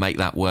if you can make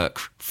that work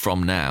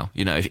from now?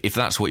 If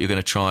that's what you're going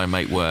to try and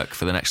make work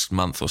for the next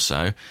month or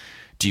so,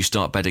 do you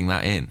start bedding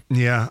that in?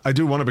 Yeah, I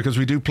do wonder, because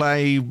we do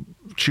play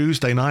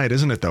Tuesday night,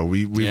 isn't it, though?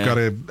 We've got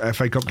a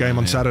FA Cup game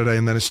on Saturday,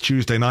 and then it's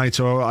Tuesday night,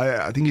 so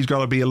I think he's got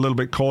to be a little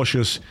bit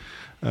cautious.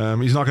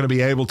 He's not going to be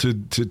able to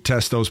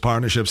test those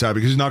partnerships out,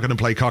 because he's not going to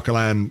play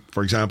Coquelin,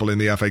 for example, in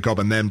the FA Cup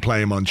and then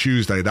play him on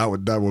Tuesday. That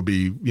would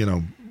be,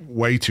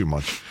 way too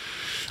much.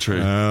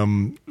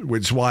 True.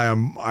 Which is why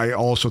I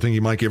also think he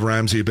might give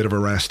Ramsey a bit of a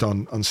rest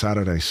on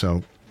Saturday.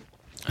 So,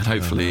 and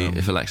hopefully,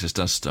 if Alexis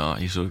does start,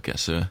 he sort of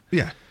gets a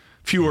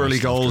few early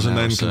goals and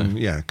then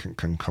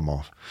can come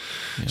off.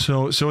 Yeah.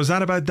 So is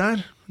that about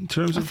that in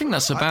terms of? I think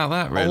that's about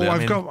that, really.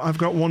 I've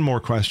got one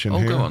more question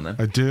here. Go on then.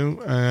 I do.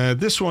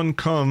 This one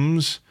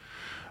comes.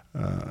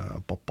 Where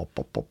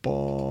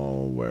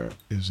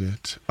is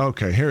it?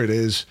 Okay, here it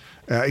is.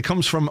 It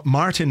comes from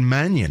Martin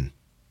Mannion,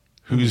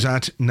 who's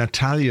at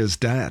Natalia's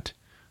dad,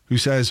 who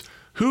says,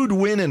 who'd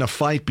win in a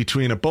fight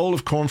between a bowl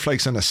of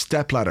cornflakes and a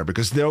stepladder?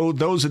 Because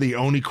those are the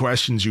only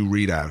questions you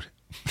read out.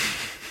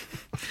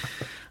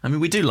 I mean,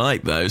 we do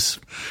like those.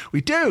 We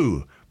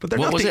do, but they're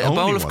not the only ones. What was it, a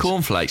bowl of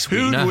cornflakes?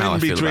 Who'd win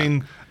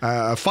between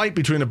a fight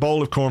between a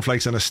bowl of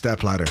cornflakes and a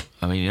stepladder?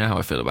 I mean, you know how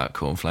I feel about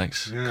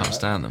cornflakes. Yeah. Can't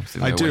stand them.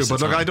 I do,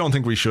 but look, I don't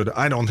think we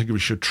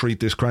should treat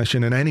this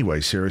question in any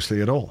way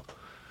seriously at all.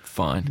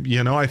 Fine.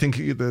 I think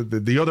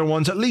the other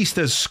ones, at least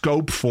there's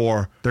scope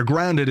for, they're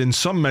grounded in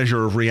some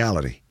measure of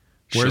reality.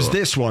 Whereas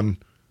this one,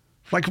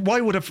 like, why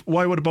would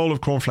a bowl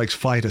of cornflakes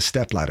fight a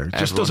stepladder? It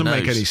just doesn't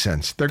make any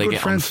sense. They're good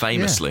friends.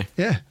 Famously.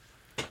 Yeah.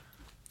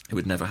 It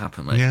would never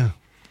happen, mate. Yeah,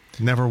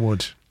 never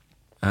would.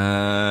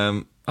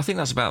 I think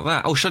that's about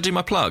that. Oh, should I do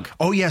my plug?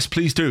 Oh, yes,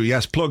 please do.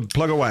 Yes, plug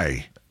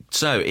away.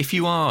 So, if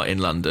you are in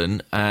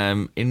London,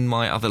 in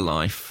my other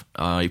life,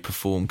 I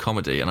perform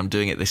comedy, and I'm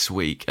doing it this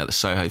week at the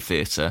Soho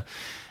Theatre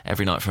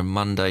every night from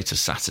Monday to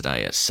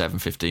Saturday at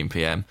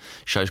 7:15pm.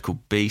 Show's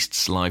called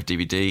Beasts live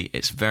DVD.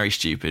 It's very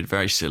stupid,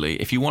 very silly.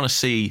 If you want to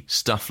see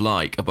stuff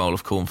like a bowl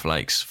of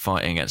cornflakes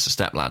fighting against a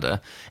stepladder,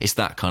 it's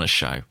that kind of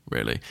show,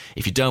 really.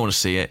 If you don't want to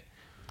see it,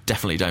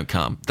 definitely don't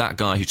come. That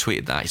guy who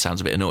tweeted that, he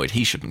sounds a bit annoyed.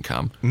 He shouldn't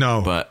come.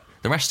 No. But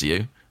the rest of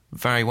you,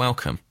 very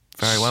welcome.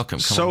 Very welcome.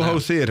 Come on Soho down.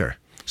 Theatre.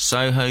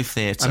 Soho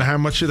Theatre. And how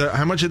much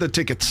are the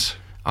tickets?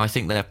 I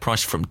think they're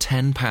priced from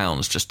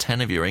 £10, just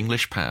 10 of your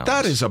English pounds.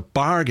 That is a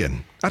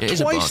bargain. At It is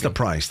a twice bargain. the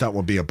price, that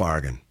would be a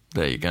bargain.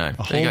 There you go.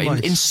 A There you whole go.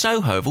 nice- In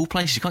Soho, of all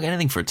places, you can't get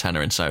anything for a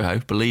tenner in Soho.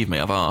 Believe me,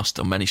 I've asked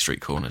on many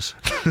street corners.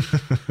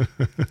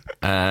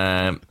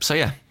 So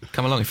yeah,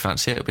 come along if you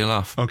fancy it. It'll be a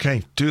laugh.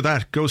 Okay, do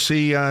that. Go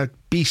see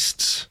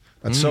Beasts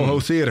at Soho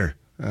Theatre.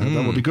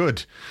 That would be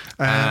good.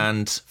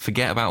 And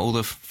forget about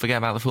the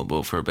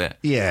football for a bit.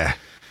 Yeah.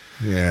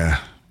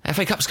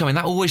 FA Cup's coming.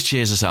 That always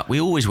cheers us up. We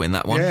always win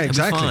that one. Yeah, It'll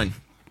exactly. be fine.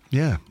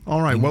 Yeah. All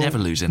right. We Well, never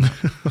lose in that.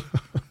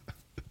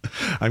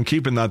 I'm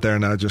keeping that there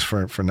now just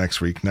for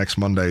next week, next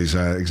Monday's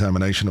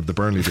examination of the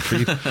Burnley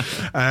defeat.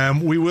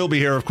 We will be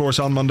here, of course,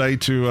 on Monday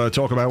to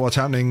talk about what's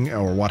happening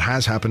or what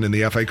has happened in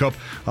the FA Cup.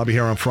 I'll be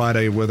here on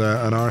Friday with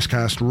an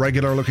Arsecast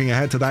regular looking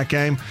ahead to that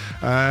game.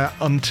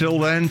 Until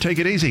then, take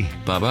it easy.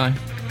 Bye-bye.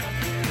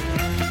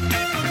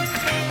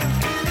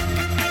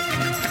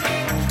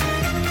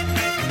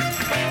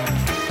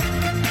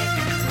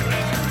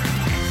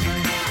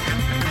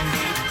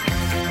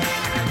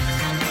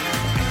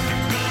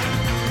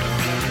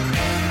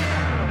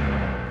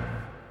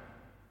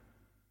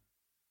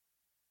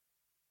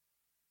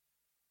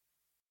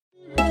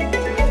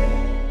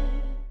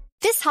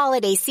 This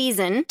holiday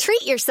season,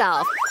 treat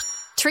yourself.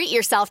 Treat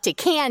yourself to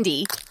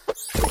candy.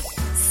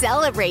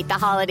 Celebrate the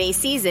holiday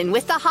season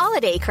with the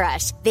Holiday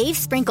Crush. They've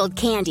sprinkled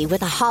candy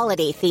with a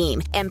holiday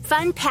theme and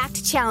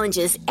fun-packed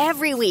challenges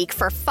every week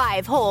for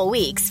 5 whole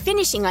weeks,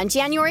 finishing on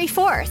January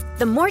 4th.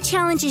 The more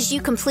challenges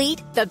you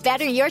complete, the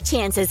better your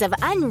chances of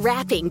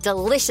unwrapping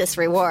delicious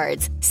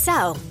rewards.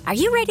 So, are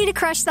you ready to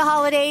crush the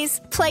holidays?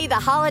 Play the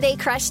Holiday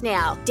Crush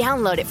now.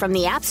 Download it from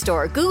the App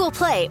Store, Google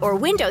Play, or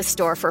Windows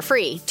Store for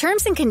free.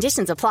 Terms and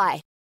conditions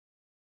apply.